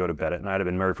before I go to bed at night, I've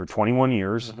been married for 21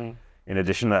 years. In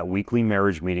addition to that weekly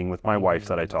marriage meeting with my wife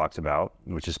that I talked about,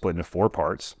 which is split into 4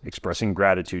 parts, expressing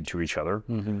gratitude to each other,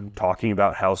 talking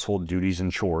about household duties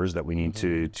and chores that we need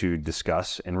to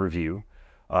discuss and review,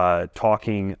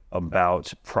 talking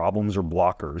about problems or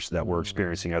blockers that we're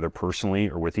experiencing either personally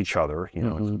or with each other.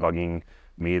 It's bugging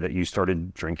me that you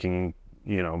started drinking,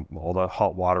 all the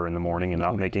hot water in the morning and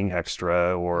not making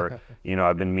extra, or,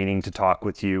 I've been meaning to talk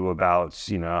with you about,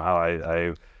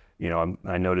 how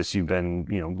I notice you've been,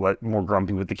 more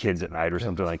grumpy with the kids at night or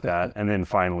something like that. And then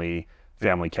finally,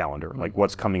 family calendar, like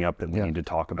what's coming up that we need to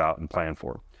talk about and plan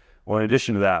for. Well, in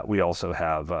addition to that, we also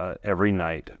have every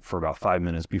night for about 5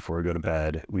 minutes before we go to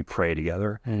bed, we pray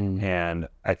together. And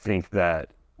I think that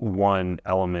one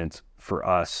element for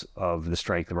us of the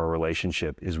strength of our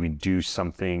relationship is we do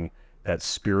something that's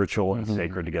spiritual and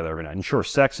sacred together every night. And sure,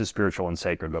 sex is spiritual and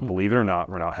sacred, but believe it or not,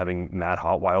 we're not having mad,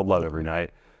 hot, wild love every night.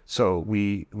 So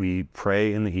we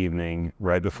pray in the evening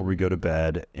right before we go to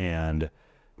bed, and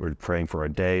we're praying for our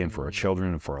day and for our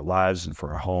children and for our lives and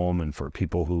for our home and for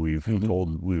people who we've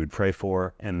told we would pray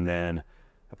for. And then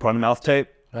I put on the mouth tape,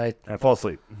 and I fall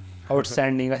asleep.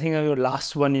 Outstanding. I think your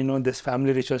last one, this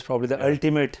family ritual is probably the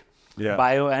ultimate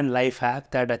bio and life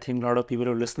hack that I think a lot of people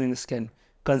who are listening to this can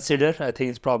consider. I think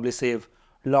it's probably save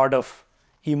a lot of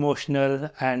emotional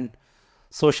and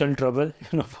social trouble,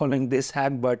 following this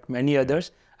hack, but many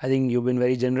others. I think you've been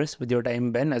very generous with your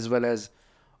time, Ben, as well as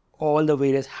all the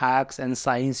various hacks and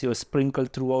science you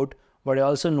sprinkled throughout. But I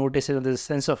also noticed there's a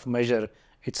sense of measure.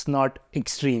 It's not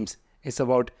extremes. It's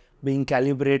about being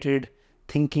calibrated,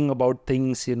 thinking about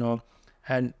things,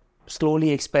 and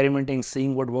slowly experimenting,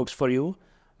 seeing what works for you.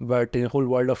 But the whole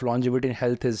world of longevity and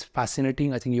health is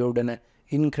fascinating. I think you've done an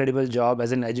incredible job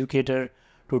as an educator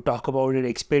to talk about it,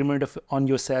 experiment on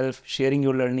yourself, sharing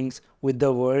your learnings with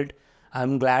the world.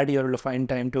 I'm glad you're able to find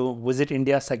time to visit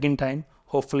India second time.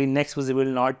 Hopefully next visit will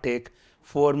not take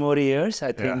 4 more years.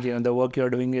 I think the work you're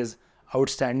doing is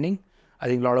outstanding. I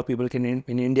think a lot of people in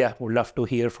India would love to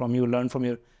hear from you, learn from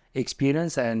your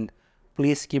experience, and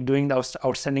please keep doing the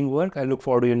outstanding work. I look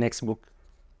forward to your next book.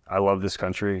 I love this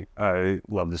country. I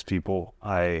love this people.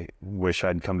 I wish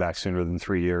I'd come back sooner than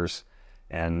 3 years,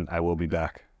 and I will be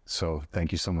back. So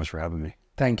thank you so much for having me.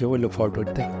 Thank you. We look forward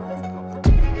to it. Thank you.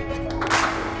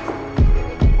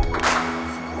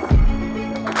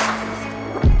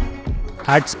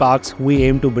 At SparX, we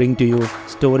aim to bring to you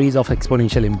stories of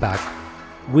exponential impact.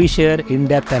 We share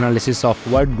in-depth analysis of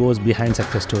what goes behind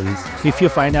success stories. If you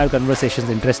find our conversations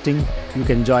interesting, you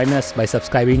can join us by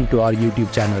subscribing to our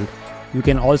YouTube channel. You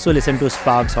can also listen to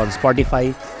SparX on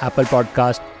Spotify, Apple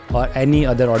Podcast, or any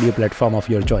other audio platform of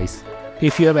your choice.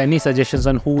 If you have any suggestions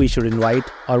on who we should invite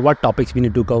or what topics we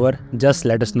need to cover, just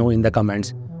let us know in the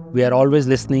comments. We are always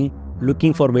listening,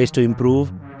 looking for ways to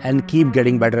improve, and keep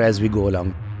getting better as we go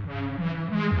along.